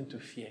no reason to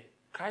fear.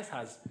 Christ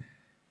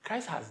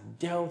has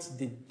dealt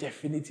the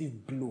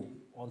definitive blow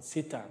on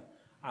Satan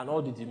and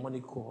all the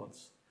demonic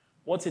cohorts.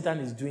 What Satan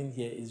is doing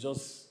here is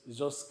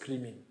just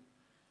screaming.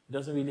 He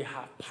doesn't really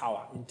have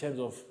power in terms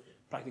of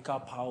practical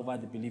power over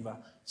the believer.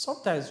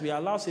 Sometimes we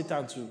allow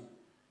Satan to,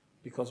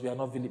 because we are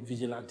not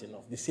vigilant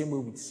enough, the same way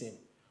with sin.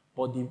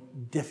 But the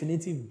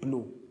definitive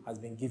blow has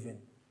been given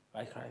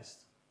by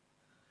Christ.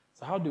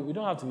 So we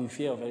don't have to be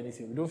fear of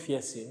anything. We don't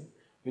fear sin.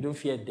 We don't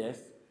fear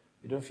death.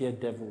 We don't fear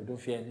devil. We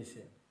don't fear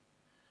anything.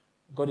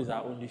 God is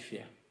our only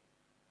fear.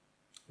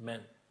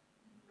 Amen.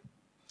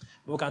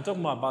 But we can talk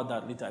more about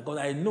that later. Because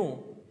I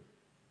know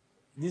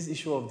this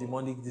issue of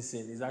demonic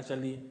sin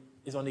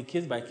is on a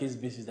case-by-case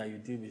basis that you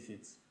deal with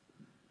it.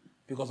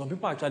 Because some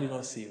people are actually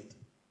not saved.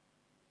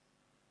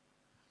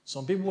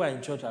 Some people who are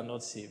in church are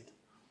not saved.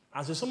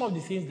 And so some of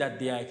the things that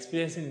they are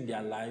experiencing in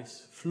their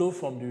lives flow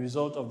from the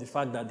result of the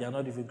fact that they are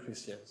not even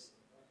Christians.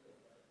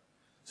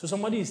 So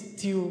somebody is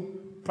still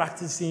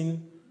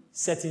practicing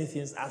certain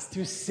things and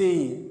still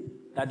saying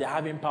that they're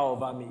having power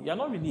over me. You're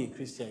not really a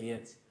Christian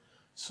yet.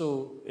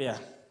 So, yeah,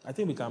 I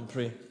think we can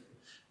pray.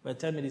 We're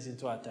 10 minutes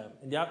into our time.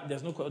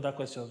 There's no other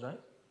questions, right?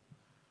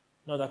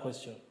 No other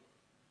question.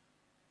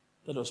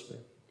 Let us pray.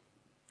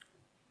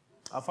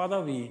 Our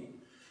Father, we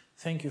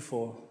thank you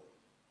for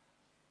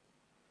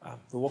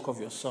the work of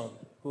your Son,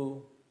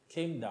 who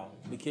came down,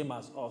 became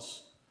as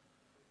us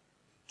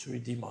to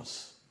redeem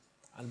us.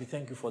 And we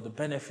thank you for the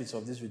benefits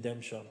of this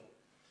redemption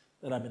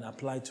that have been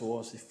applied to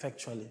us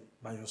effectually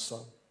by your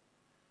Son.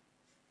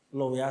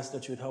 Lord, we ask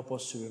that you would help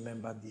us to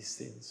remember these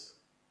things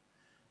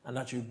and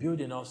that you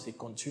build in us a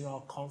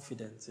continual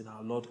confidence in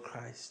our Lord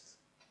Christ,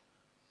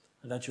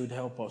 and that you would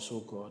help us,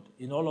 oh God,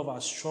 in all of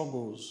our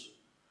struggles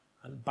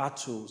and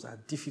battles and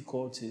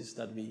difficulties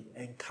that we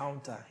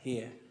encounter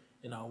here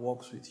in our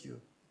walks with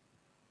you.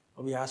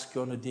 Lord, we ask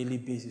you on a daily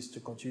basis to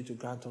continue to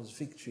grant us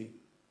victory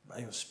by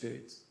your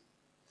Spirit.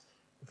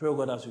 We pray, oh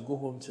God, as we go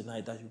home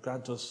tonight, that you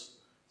grant us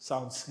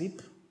sound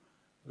sleep,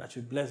 and that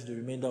you bless the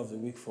remainder of the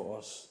week for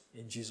us.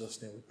 In Jesus'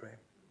 name we pray.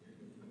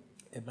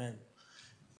 Amen.